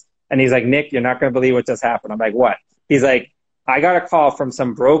office. And he's like, Nick, you're not going to believe what just happened. I'm like, what? He's like, I got a call from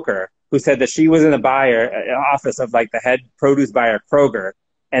some broker who said that she was in the office of like the head produce buyer, Kroger.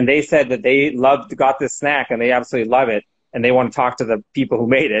 And they said that they got this snack and they absolutely love it. And they want to talk to the people who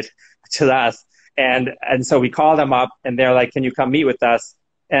made it, to us. And so we called them up and they're like, can you come meet with us?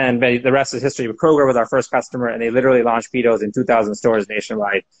 And the rest is history. Kroger was our first customer, and they literally launched Peatos in 2,000 stores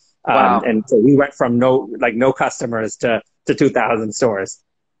nationwide. Wow. And so we went from no customers to 2,000 stores.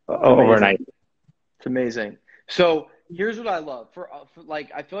 Overnight. It's amazing. So here's what I love.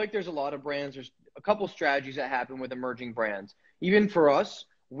 I feel like there's a lot of brands. There's a couple strategies that happen with emerging brands. Even for us,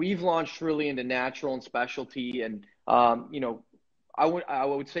 we've launched really into natural and specialty, and I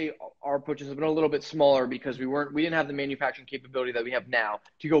would say our approaches have been a little bit smaller because we didn't have the manufacturing capability that we have now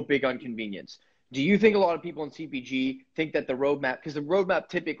to go big on convenience. Do you think a lot of people in CPG think that the roadmap, because the roadmap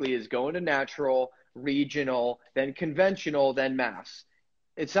typically is going to natural, regional, then conventional, then mass?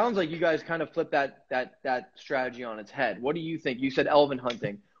 It sounds like you guys kind of flipped that strategy on its head. What do you think? You said elephant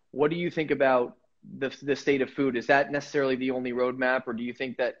hunting. What do you think about the state of food? Is that necessarily the only roadmap, or do you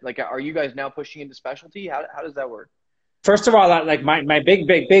think that, like, are you guys now pushing into specialty? How does that work? First of all, like my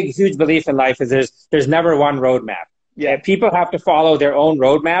big huge belief in life is there's never one roadmap. Yeah, people have to follow their own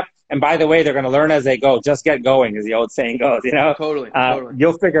roadmap. And by the way, they're going to learn as they go. Just get going, as the old saying goes, Totally.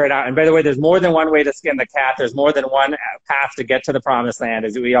 You'll figure it out. And by the way, there's more than one way to skin the cat. There's more than one path to get to the promised land,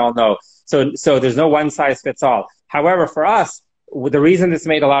 as we all know. So there's no one size fits all. However, for us, the reason this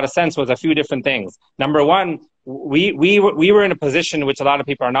made a lot of sense was a few different things. Number one, we were in a position which a lot of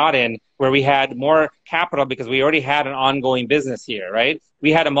people are not in, where we had more capital because we already had an ongoing business here, right?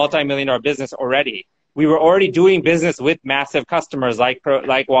 We had a multi-million-dollar business already. we were already doing business with massive customers like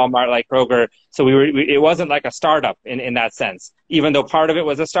Walmart, like Kroger. So it wasn't like a startup in that sense. Even though part of it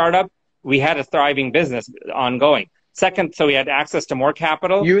was a startup, we had a thriving business ongoing. Second, so we had access to more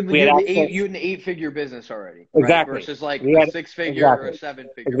capital. You had an 8-figure business already, right? Exactly. Versus like a 6-figure or a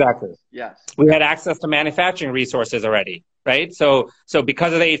 7-figure. Exactly. Business. Yes. We had access to manufacturing resources already, right? So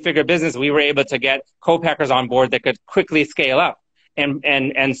because of the 8-figure business, we were able to get co-packers on board that could quickly scale up.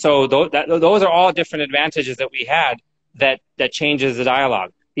 And so those are all different advantages that we had that changes the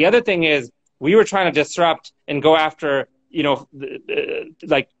dialogue. The other thing is we were trying to disrupt and go after,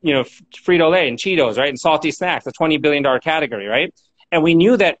 Frito-Lay and Cheetos, right? And salty snacks, a $20 billion category, right? And we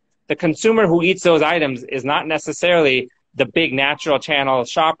knew that the consumer who eats those items is not necessarily the big natural channel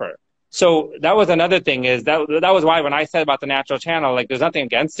shopper. So that was another thing is that was why when I said about the natural channel, like there's nothing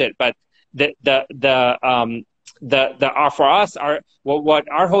against it, but for us, what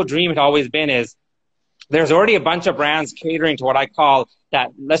our whole dream had always been is there's already a bunch of brands catering to what I call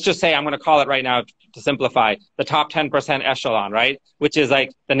that, let's just say I'm going to call it right now to simplify, the top 10% echelon, right? Which is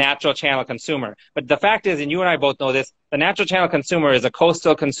like the natural channel consumer. But the fact is, and you and I both know this, the natural channel consumer is a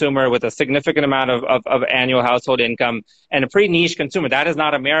coastal consumer with a significant amount of annual household income and a pretty niche consumer. That is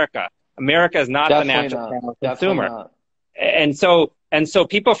not America. America is not the natural channel consumer. And so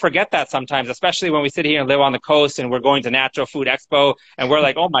people forget that sometimes, especially when we sit here and live on the coast and we're going to Natural Food Expo and we're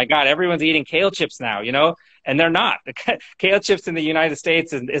like, oh my God, everyone's eating kale chips now, and they're not. Kale chips in the United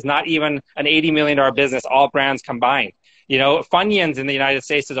States is not even an $80 million business, all brands combined. Funyuns in the United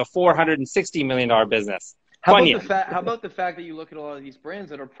States is a $460 million business. How about the fact that you look at a lot of these brands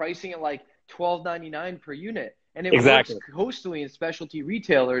that are pricing at like $12.99 per unit, and it works coastally in specialty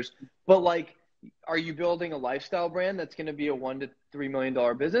retailers, but like, are you building a lifestyle brand that's going to be a $1 to $3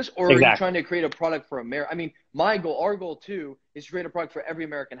 million business, or are you trying to create a product for America? I mean, our goal too, is to create a product for every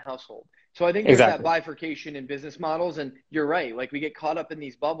American household. So I think there's that bifurcation in business models, and you're right. Like we get caught up in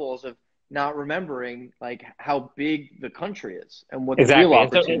these bubbles of not remembering like how big the country is and what the real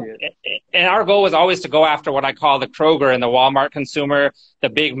opportunity is. And our goal was always to go after what I call the Kroger and the Walmart consumer, the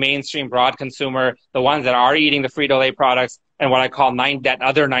big mainstream broad consumer, the ones that are eating the Frito-Lay products, and what I call that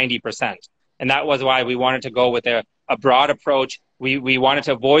other 90%. And that was why we wanted to go with a broad approach. We wanted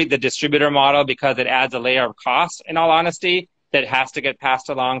to avoid the distributor model because it adds a layer of cost, in all honesty, that has to get passed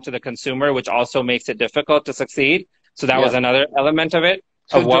along to the consumer, which also makes it difficult to succeed. So that was another element of it.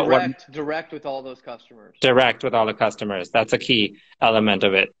 So direct with all those customers. Direct with all the customers. That's a key element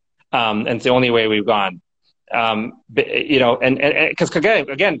of it. And it's the only way we've gone. Because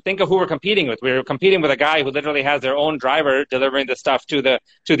again, think of who we're competing with. We're competing with a guy who literally has their own driver delivering the stuff to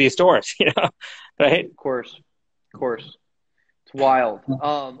these stores, right? Of course. It's wild.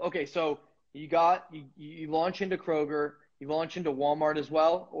 Okay. So you launch into Kroger, you launch into Walmart as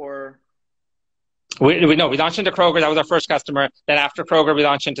well, or? We launched into Kroger. That was our first customer. Then after Kroger, we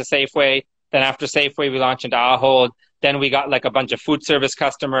launched into Safeway. Then after Safeway, we launched into Ahold. Then we got like a bunch of food service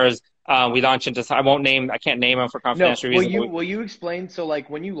customers. We launched into, I can't name them for confidential reasons. Will you explain? So like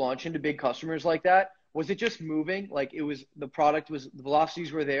when you launch into big customers like that, was it just moving? Like the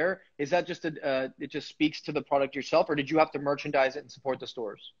velocities were there? Is that just it just speaks to the product yourself, or did you have to merchandise it and support the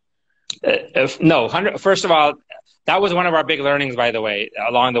stores? No. First of all, that was one of our big learnings, by the way,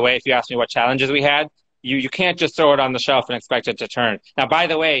 along the way. If you ask me what challenges we had, you can't just throw it on the shelf and expect it to turn. Now, by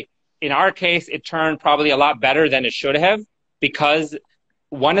the way, in our case, it turned probably a lot better than it should have, because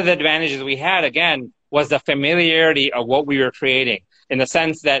one of the advantages we had, again, was the familiarity of what we were creating, in the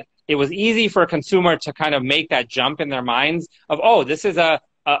sense that it was easy for a consumer to kind of make that jump in their minds of, oh, this is a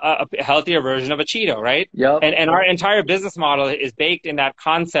healthier version of a Cheeto, right? Yep. And our entire business model is baked in that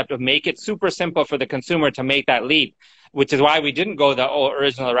concept of make it super simple for the consumer to make that leap, which is why we didn't go the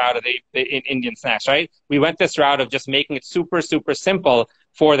original route of the Indian snacks, right? We went this route of just making it super, super simple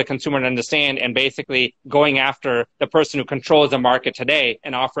for the consumer to understand, and basically going after the person who controls the market today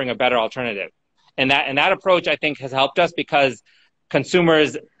and offering a better alternative. And that approach, I think, has helped us because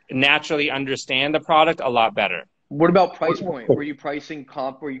consumers naturally understand the product a lot better. What about price point? Were you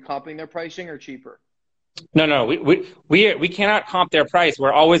comping their pricing or cheaper? No. We cannot comp their price.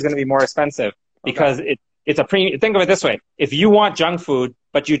 We're always going to be more expensive because it's a premium. Think of it this way: if you want junk food,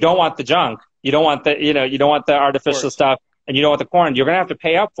 but you don't want the junk, you don't want the artificial stuff, and you don't want the corn, you're going to have to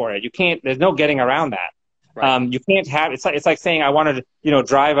pay up for it. You can't. There's no getting around that. Right. You can't have. It's like saying I want to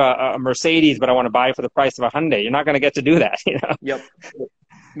drive a Mercedes, but I want to buy it for the price of a Hyundai. You're not going to get to do that. Yep.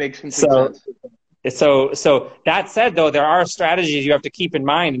 Makes complete sense. So that said, though, there are strategies you have to keep in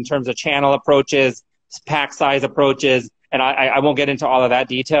mind in terms of channel approaches, pack size approaches, and I won't get into all of that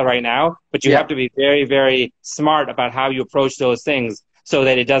detail right now, but you have to be very, very smart about how you approach those things so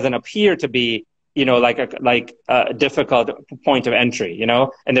that it doesn't appear to be like a difficult point of entry,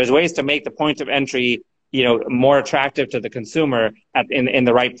 and there's ways to make the point of entry, more attractive to the consumer in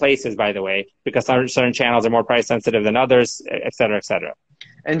the right places, by the way, because certain channels are more price sensitive than others, et cetera, et cetera.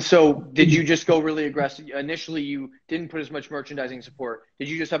 And so did you just go really aggressive? Initially, you didn't put as much merchandising support. Did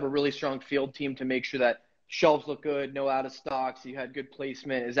you just have a really strong field team to make sure that shelves look good, no out of stocks, you had good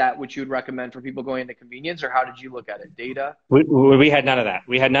placement? Is that what you would recommend for people going into convenience, or how did you look at it? Data? We had none of that.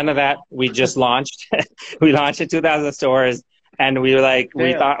 We had none of that. We just launched. We launched at 2,000 stores, and we were like,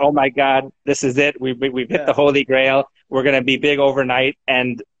 we thought, oh my God, this is it. We've hit the holy grail. We're going to be big overnight.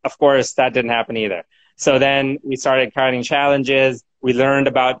 And of course, that didn't happen either. So then we started creating challenges. We learned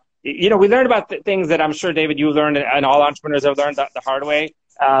about, things that I'm sure, David, you learned, and all entrepreneurs have learned the hard way.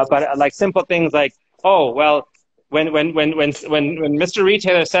 But like simple things like, oh, well, when Mr.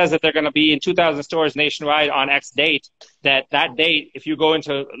 Retailer says that they're going to be in 2,000 stores nationwide on X date, that date, if you go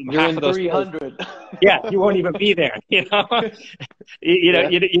into half of those 300. stores, yeah, you won't even be there.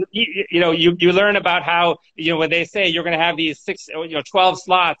 You learn about how, when they say you're going to have these 12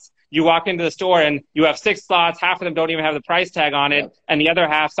 slots, you walk into the store and you have 6 slots, half of them don't even have the price tag on it, and the other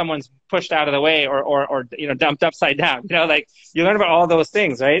half someone's pushed out of the way or dumped upside down. Like you learn about all those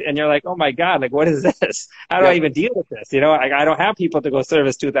things, right? And you're like, oh my God, like what is this? How do I even deal with this? I don't have people to go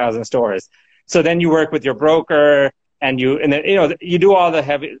service 2,000 stores. So then you work with your broker and you do all the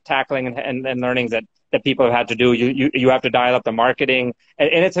heavy tackling and learnings that people have had to do. You have to dial up the marketing, and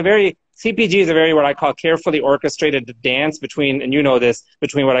it's CPG is a very what I call carefully orchestrated dance between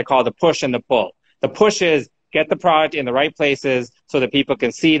what I call the push and the pull. The push is get the product in the right places so that people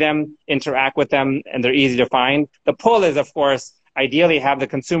can see them, interact with them, and they're easy to find. The pull is, of course, ideally have the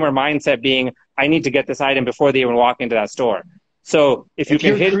consumer mindset being, I need to get this item before they even walk into that store. So if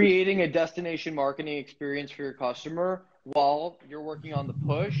you're creating a destination marketing experience for your customer while you're working on the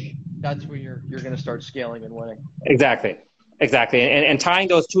push, that's when you're going to start scaling and winning. Exactly. And tying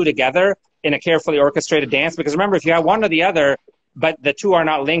those two together in a carefully orchestrated dance, because remember, if you have one or the other, but the two are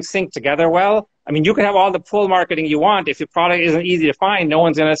not synced together well, I mean, you can have all the pull marketing you want. If your product isn't easy to find, no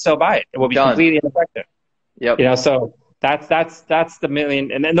one's going to still buy it. It will be completely ineffective. Yep. So that's the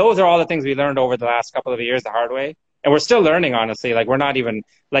million. And then those are all the things we learned over the last couple of years the hard way. And we're still learning, honestly. Like, we're not even,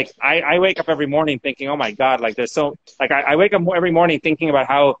 like, I wake up every morning thinking, oh my God, like I wake up every morning thinking about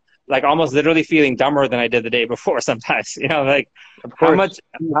how, like, almost literally feeling dumber than I did the day before sometimes, like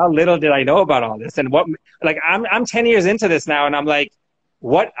how little did I know about all this? And I'm 10 years into this now, and I'm like,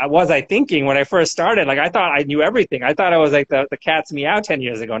 what was I thinking when I first started? Like, I thought I knew everything. I thought I was like the cat's meow 10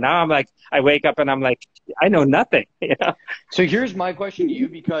 years ago. Now I'm like, I wake up and I'm like, I know nothing. So here's my question to you,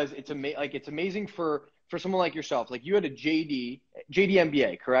 because it's amazing for someone like yourself. Like, you had a JD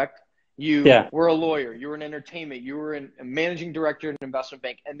MBA, correct? You were a lawyer, you were in entertainment, you were a managing director in an investment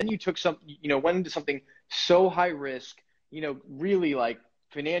bank, and then you took went into something so high risk, really like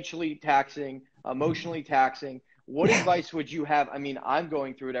financially taxing, emotionally taxing. What advice would you have? I mean, I'm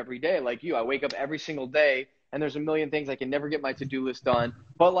going through it every day like you. I wake up every single day and there's a million things. I can never get my to-do list done.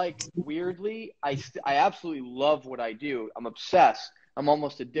 But like, weirdly, I absolutely love what I do. I'm obsessed. I'm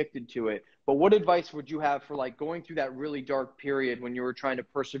almost addicted to it. But what advice would you have for like going through that really dark period when you were trying to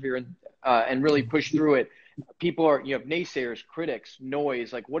persevere and really push through it? You have naysayers, critics,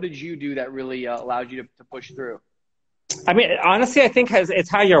 noise. Like, what did you do that really allowed you to push through? I mean, honestly, I think it's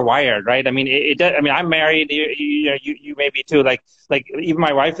how you're wired, right? I mean, it does. I mean, I'm married. You may be too. Like even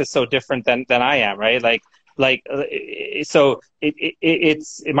my wife is so different than I am, right? So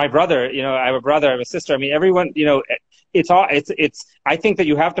it's my brother. I have a brother, I have a sister. I mean, everyone. It's I think that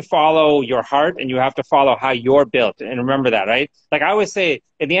you have to follow your heart and you have to follow how you're built, and remember that, right? Like I always say,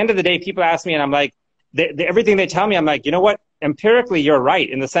 at the end of the day, people ask me, and I'm like, everything they tell me, I'm like, you know what? Empirically, you're right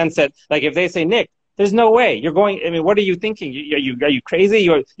in the sense that, like, if they say, Nick, there's no way you're going. I mean, what are you thinking? Are you crazy?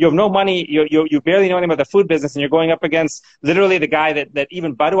 You have no money. You barely know anything about the food business, and you're going up against literally the guy that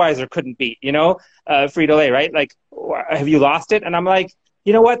even Budweiser couldn't beat. Frito-Lay, right? Like, have you lost it? And I'm like,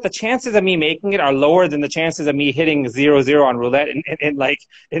 you know what? The chances of me making it are lower than the chances of me hitting 0-0 on roulette in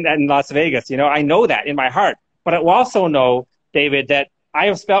Las Vegas. I know that in my heart, but I also know, David, that I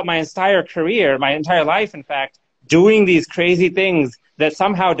have spent my entire career, my entire life, in fact, doing these crazy things that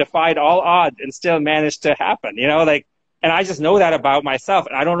somehow defied all odds and still managed to happen, and I just know that about myself,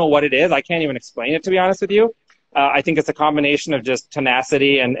 and I don't know what it is. I can't even explain it, to be honest with you. I think it's a combination of just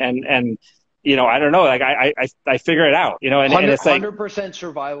tenacity and I don't know, like I figure it out, and it's like 100%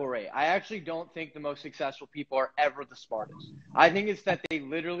 survival rate. I actually don't think the most successful people are ever the smartest. I think it's that they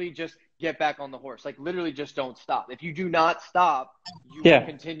literally just get back on the horse, like literally just don't stop. If you do not stop, you will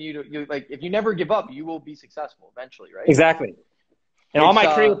continue to, if you never give up, you will be successful eventually, right? Exactly. And all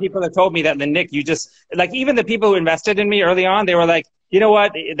my creative people have told me that, Nick, you just, like, even the people who invested in me early on, they were like, you know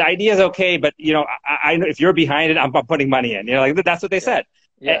what, the idea is okay, but, you know, I know if you're behind it, I'm putting money in. You know, like, that's what they said.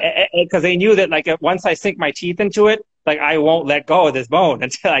 Yeah. Because they knew that, like, once I sink my teeth into it, like, I won't let go of this bone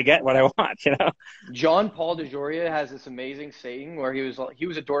until I get what I want, you know? John Paul DeJoria has this amazing saying where he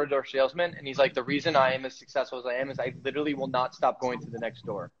was a door-to-door salesman, and he's like, the reason I am as successful as I am is I literally will not stop going to the next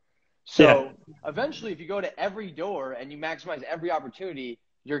door. So eventually, if you go to every door and you maximize every opportunity,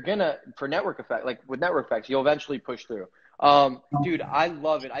 you're gonna, for network effect, like with network effects, you'll eventually push through. Dude, I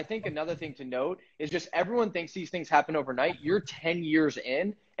love it. I think another thing to note is just everyone thinks these things happen overnight. You're 10 years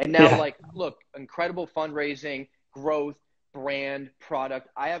in, and now, like, look, incredible fundraising, growth, brand, product.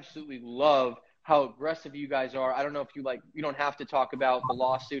 I absolutely love how aggressive you guys are. I don't know if you don't have to talk about the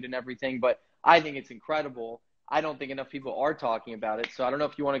lawsuit and everything, but I think it's incredible. I don't think enough people are talking about it. So I don't know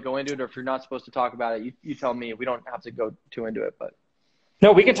if you want to go into it, or if you're not supposed to talk about it, you tell me. We don't have to go too into it, but.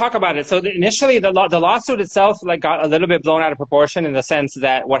 No, we can talk about it. So initially, the lawsuit itself, like, got a little bit blown out of proportion, in the sense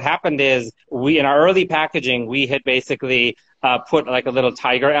that what happened is, in our early packaging, we had basically put like a little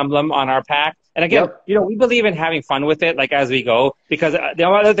tiger emblem on our pack. And again, you know, we believe in having fun with it, like, as we go, because the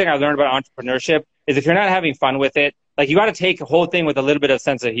other thing I've learned about entrepreneurship is, if you're not having fun with it, like, you got to take the whole thing with a little bit of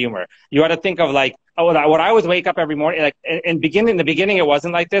sense of humor. You got to think of, like, what I always wake up every morning, like, in the beginning, it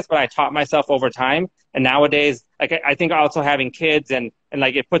wasn't like this, but I taught myself over time. And nowadays, like, I think also having kids and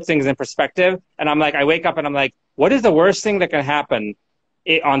like, it puts things in perspective. And I'm like, I wake up and I'm like, what is the worst thing that can happen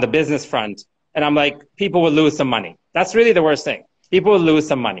on the business front? And I'm like, people will lose some money. That's really the worst thing. People will lose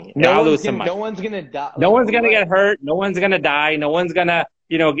some money. I'll lose some money. No one's going to die. No one's going to get hurt. No one's going to die. No one's going to,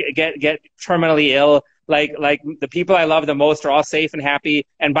 you know, get terminally ill. Like the people I love the most are all safe and happy.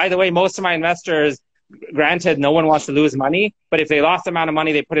 And by the way, most of my investors, granted, no one wants to lose money, but if they lost the amount of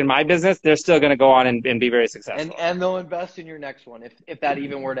money they put in my business, they're still going to go on and be very successful. And they'll invest in your next one, if that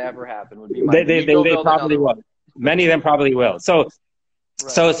even were to ever happen. Would be they probably will. Many of them probably will. So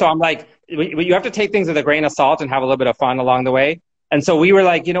I'm like, you have to take things with a grain of salt and have a little bit of fun along the way. And so we were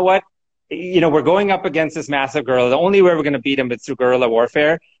like, you know what? You know, we're going up against this massive gorilla. The only way we're going to beat them is through guerrilla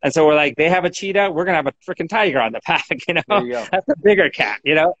warfare. And so we're like, they have a cheetah, we're going to have a freaking tiger on the pack, you know? There you go. That's a bigger cat,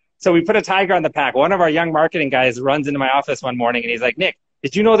 you know? So we put a tiger on the pack. One of our young marketing guys runs into my office one morning and he's like, Nick,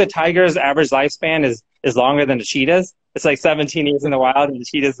 did you know the tiger's average lifespan is longer than the cheetah's? It's like 17 years in the wild, and the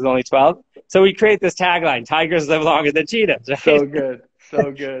cheetah's is only 12. So we create this tagline, tigers live longer than cheetahs. Right? So good.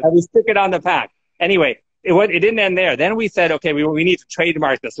 So good. And we stick it on the pack. Anyway, it didn't end there. Then we said, okay, we need to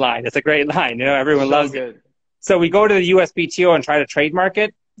trademark this line. It's a great line. You know, everyone loves it. So we go to the USPTO and try to trademark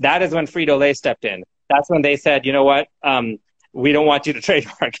it. That is when Frito-Lay stepped in. That's when they said, you know what, we don't want you to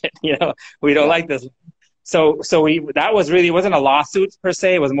trademark it. You know, we don't like this. So that was really, it wasn't a lawsuit per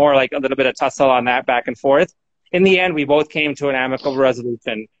se. It was more like a little bit of tussle on that back and forth. In the end, we both came to an amicable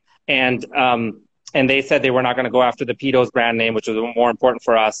resolution, and they said they were not going to go after the Peatos brand name, which was more important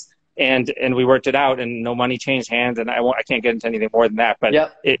for us. And we worked it out, and no money changed hands. And I can't get into anything more than that, but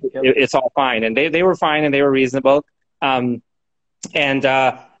it's all fine. And they were fine, and they were reasonable.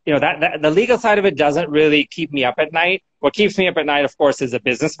 You know, that the legal side of it doesn't really keep me up at night. What keeps me up at night, of course, is a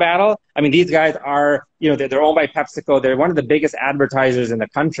business battle. I mean, these guys are, you know, they're owned by PepsiCo. They're one of the biggest advertisers in the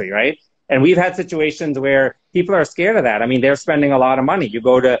country, right? And we've had situations where people are scared of that. I mean, they're spending a lot of money. You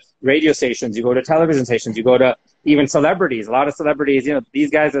go to radio stations, you go to television stations, you go to even celebrities. A lot of celebrities, you know, these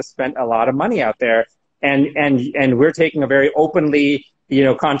guys have spent a lot of money out there, and we're taking a very openly, you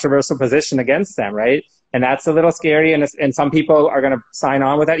know, controversial position against them, right? And that's a little scary, and some people are going to sign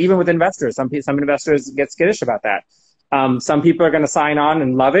on with that, even with investors. Some investors get skittish about that. Some people are going to sign on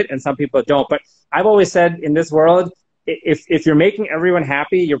and love it, and some people don't. But I've always said, in this world, if you're making everyone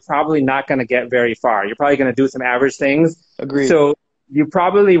happy, you're probably not going to get very far. You're probably going to do some average things. Agreed. So you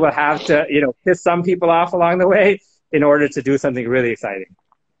probably will have to, you know, piss some people off along the way in order to do something really exciting.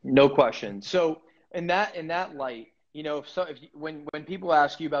 No question. So in that light, you know, when people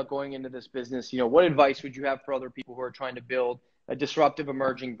ask you about going into this business, you know, what advice would you have for other people who are trying to build a disruptive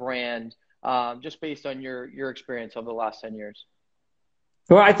emerging brand, just based on your experience over the last 10 years?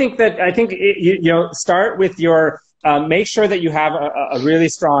 Well, I think you know, start with your, make sure that you have a really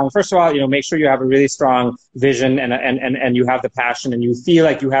strong, first of all, you know, make sure you have a really strong vision and you have the passion and you feel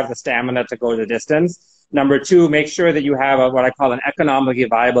like you have the stamina to go the distance. Number two, make sure that you have what I call an economically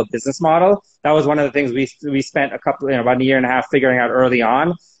viable business model. That was one of the things we spent about a year and a half figuring out early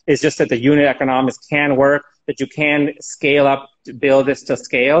on, is just that the unit economics can work, that you can scale up to build this to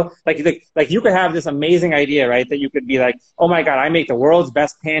scale. Like you could have this amazing idea, right? That you could be like, oh my God, I make the world's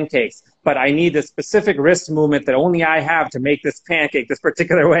best pancakes, but I need this specific wrist movement that only I have to make this pancake this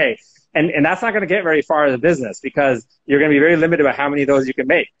particular way. and that's not going to get very far in the business because you're going to be very limited about how many of those you can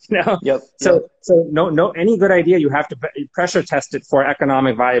make. Yep. So no, any good idea you have to pressure test it for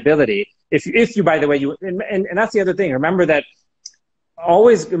economic viability. If you, by the way, and that's the other thing. Remember that.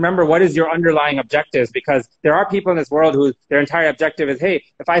 Always remember what is your underlying objectives, because there are people in this world who their entire objective is, hey,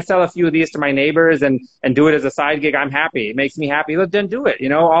 if I sell a few of these to my neighbors and do it as a side gig, I'm happy. It makes me happy. Then do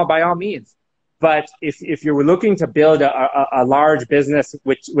it, all by all means. But if you're looking to build a large business,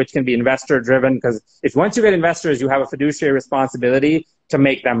 which can be investor driven, because if once you get investors, you have a fiduciary responsibility to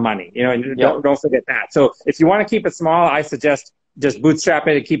make them money, and don't forget that. So if you want to keep it small, I suggest just bootstrap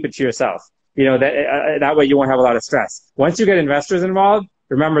it and keep it to yourself. That way you won't have a lot of stress. Once you get investors involved,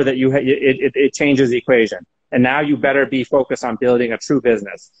 remember that it changes the equation. And now you better be focused on building a true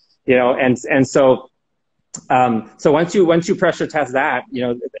business, so once you pressure test that,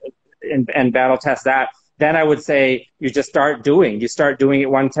 and battle test that, then I would say you just start doing it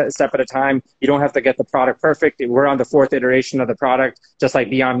one step at a time. You don't have to get the product perfect. We're on the 4th iteration of the product, just like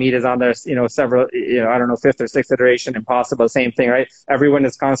Beyond Meat is on their, several, I don't know, 5th or 6th iteration. Impossible, same thing, right? Everyone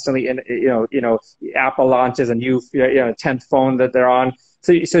is constantly Apple launches a new, 10th phone that they're on.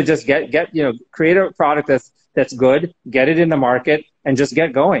 So just create a product that's good, get it in the market, and just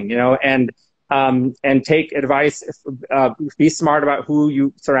get going, and take advice, be smart about who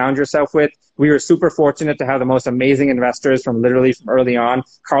you surround yourself with. We were super fortunate to have the most amazing investors from early on.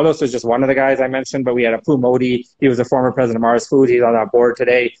 Carlos was just one of the guys I mentioned, but we had Apu Modi. He was the former president of Mars Food. He's on our board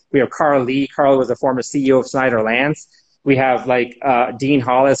today. We have Carl Lee. Carl was the former CEO of Snyder Lance. We have Dean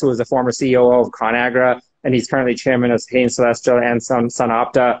Hollis, who was the former CEO of ConAgra, and he's currently chairman of Hain Celestial and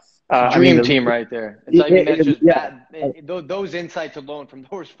SunOpta. Dream team right there. It's like you mentioned those insights alone from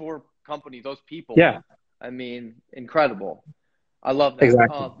those 4 companies, those people. Yeah. I mean, incredible. I love that.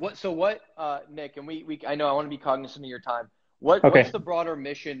 Exactly. Nick, and I know I want to be cognizant of your time. What's the broader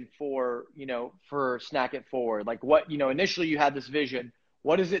mission for Snack It Forward? Like initially you had this vision.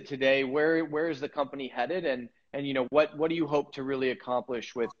 What is it today? Where is the company headed? And what do you hope to really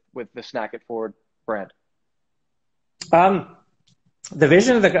accomplish with the Snack It Forward brand? The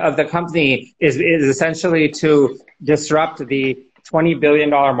vision of the company is essentially to disrupt the $20 billion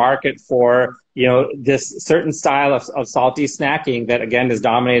market for, this certain style of salty snacking that, again, is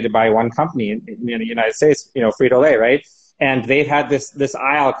dominated by one company in the United States, Frito-Lay, right? And they've had this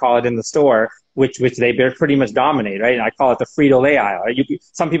aisle, call it, in the store, which they pretty much dominate, right? And I call it the Frito-Lay aisle.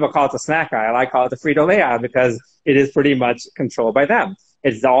 Some people call it the snack aisle. I call it the Frito-Lay aisle because it is pretty much controlled by them.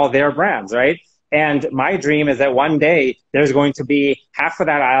 It's all their brands, right? And my dream is that one day there's going to be half of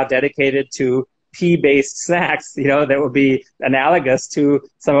that aisle dedicated to pea-based snacks, that would be analogous to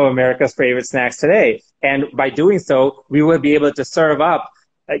some of America's favorite snacks today. And by doing so, we would be able to serve up,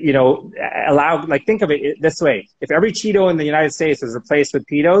 think of it this way. If every Cheeto in the United States was replaced with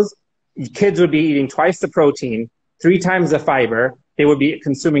Peatos, kids would be eating twice the protein, 3 times the fiber. They would be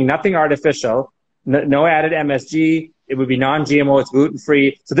consuming nothing artificial, no added MSG. It would be non-GMO, it's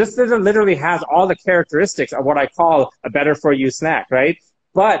gluten-free. So this literally has all the characteristics of what I call a better-for-you snack, right?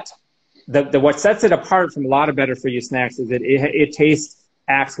 But what sets it apart from a lot of better-for-you snacks is that it tastes,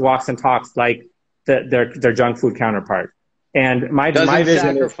 acts, walks, and talks like their junk food counterpart. And my vision never is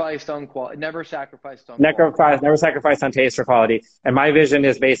sacrificed on quality. Never sacrificed on taste or quality. And my vision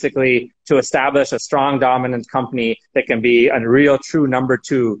is basically to establish a strong, dominant company that can be a real, true number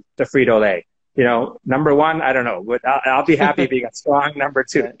 2 to Frito-Lay. Number 1, I don't know. I'll be happy being a strong number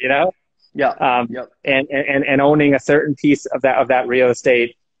 2. Yeah. And owning a certain piece of that real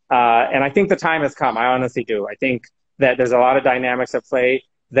estate. And I think the time has come. I honestly do. I think that there's a lot of dynamics at play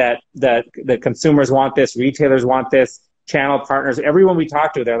that the consumers want this, retailers want this, channel partners, everyone we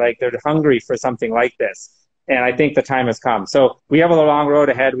talk to, they're hungry for something like this. And I think the time has come. So we have a long road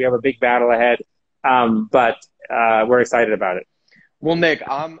ahead. We have a big battle ahead. But we're excited about it. Well, Nick,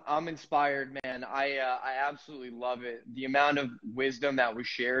 I'm inspired, man. I absolutely love it. The amount of wisdom that was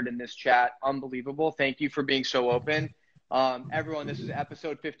shared in this chat, unbelievable. Thank you for being so open. Everyone, this is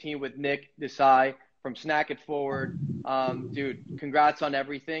episode 15 with Nick Desai from Snack It Forward. Dude, congrats on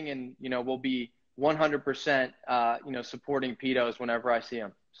everything. And, we'll be 100%, supporting Peatos whenever I see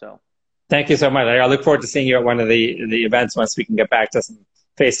him. So thank you so much. I look forward to seeing you at one of the events once we can get back to some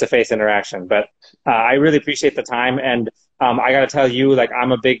face-to-face interaction. But I really appreciate the time. And I got to tell you,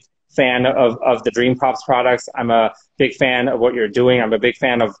 I'm a big fan of the Dream Pops products. I'm a big fan of what you're doing. I'm a big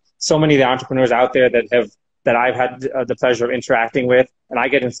fan of so many of the entrepreneurs out there that I've had the pleasure of interacting with, and I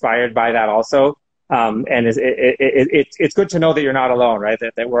get inspired by that also. And it's good to know that you're not alone, right?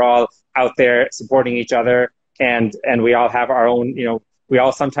 That we're all out there supporting each other, and we all have our own, we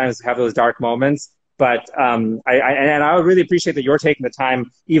all sometimes have those dark moments, But I would really appreciate that you're taking the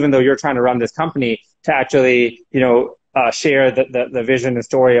time, even though you're trying to run this company, to actually, share the vision and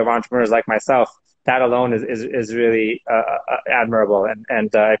story of entrepreneurs like myself. That alone is really admirable,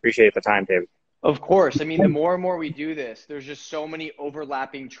 and I appreciate the time, David. Of course. I mean, the more and more we do this, there's just so many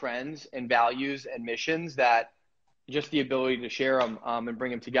overlapping trends and values and missions that just the ability to share them and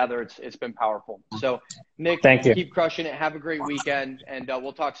bring them together, it's been powerful. So, Nick, thank you. Keep crushing it. Have a great weekend, and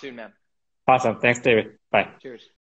we'll talk soon, man. Awesome. Thanks, David. Bye. Cheers.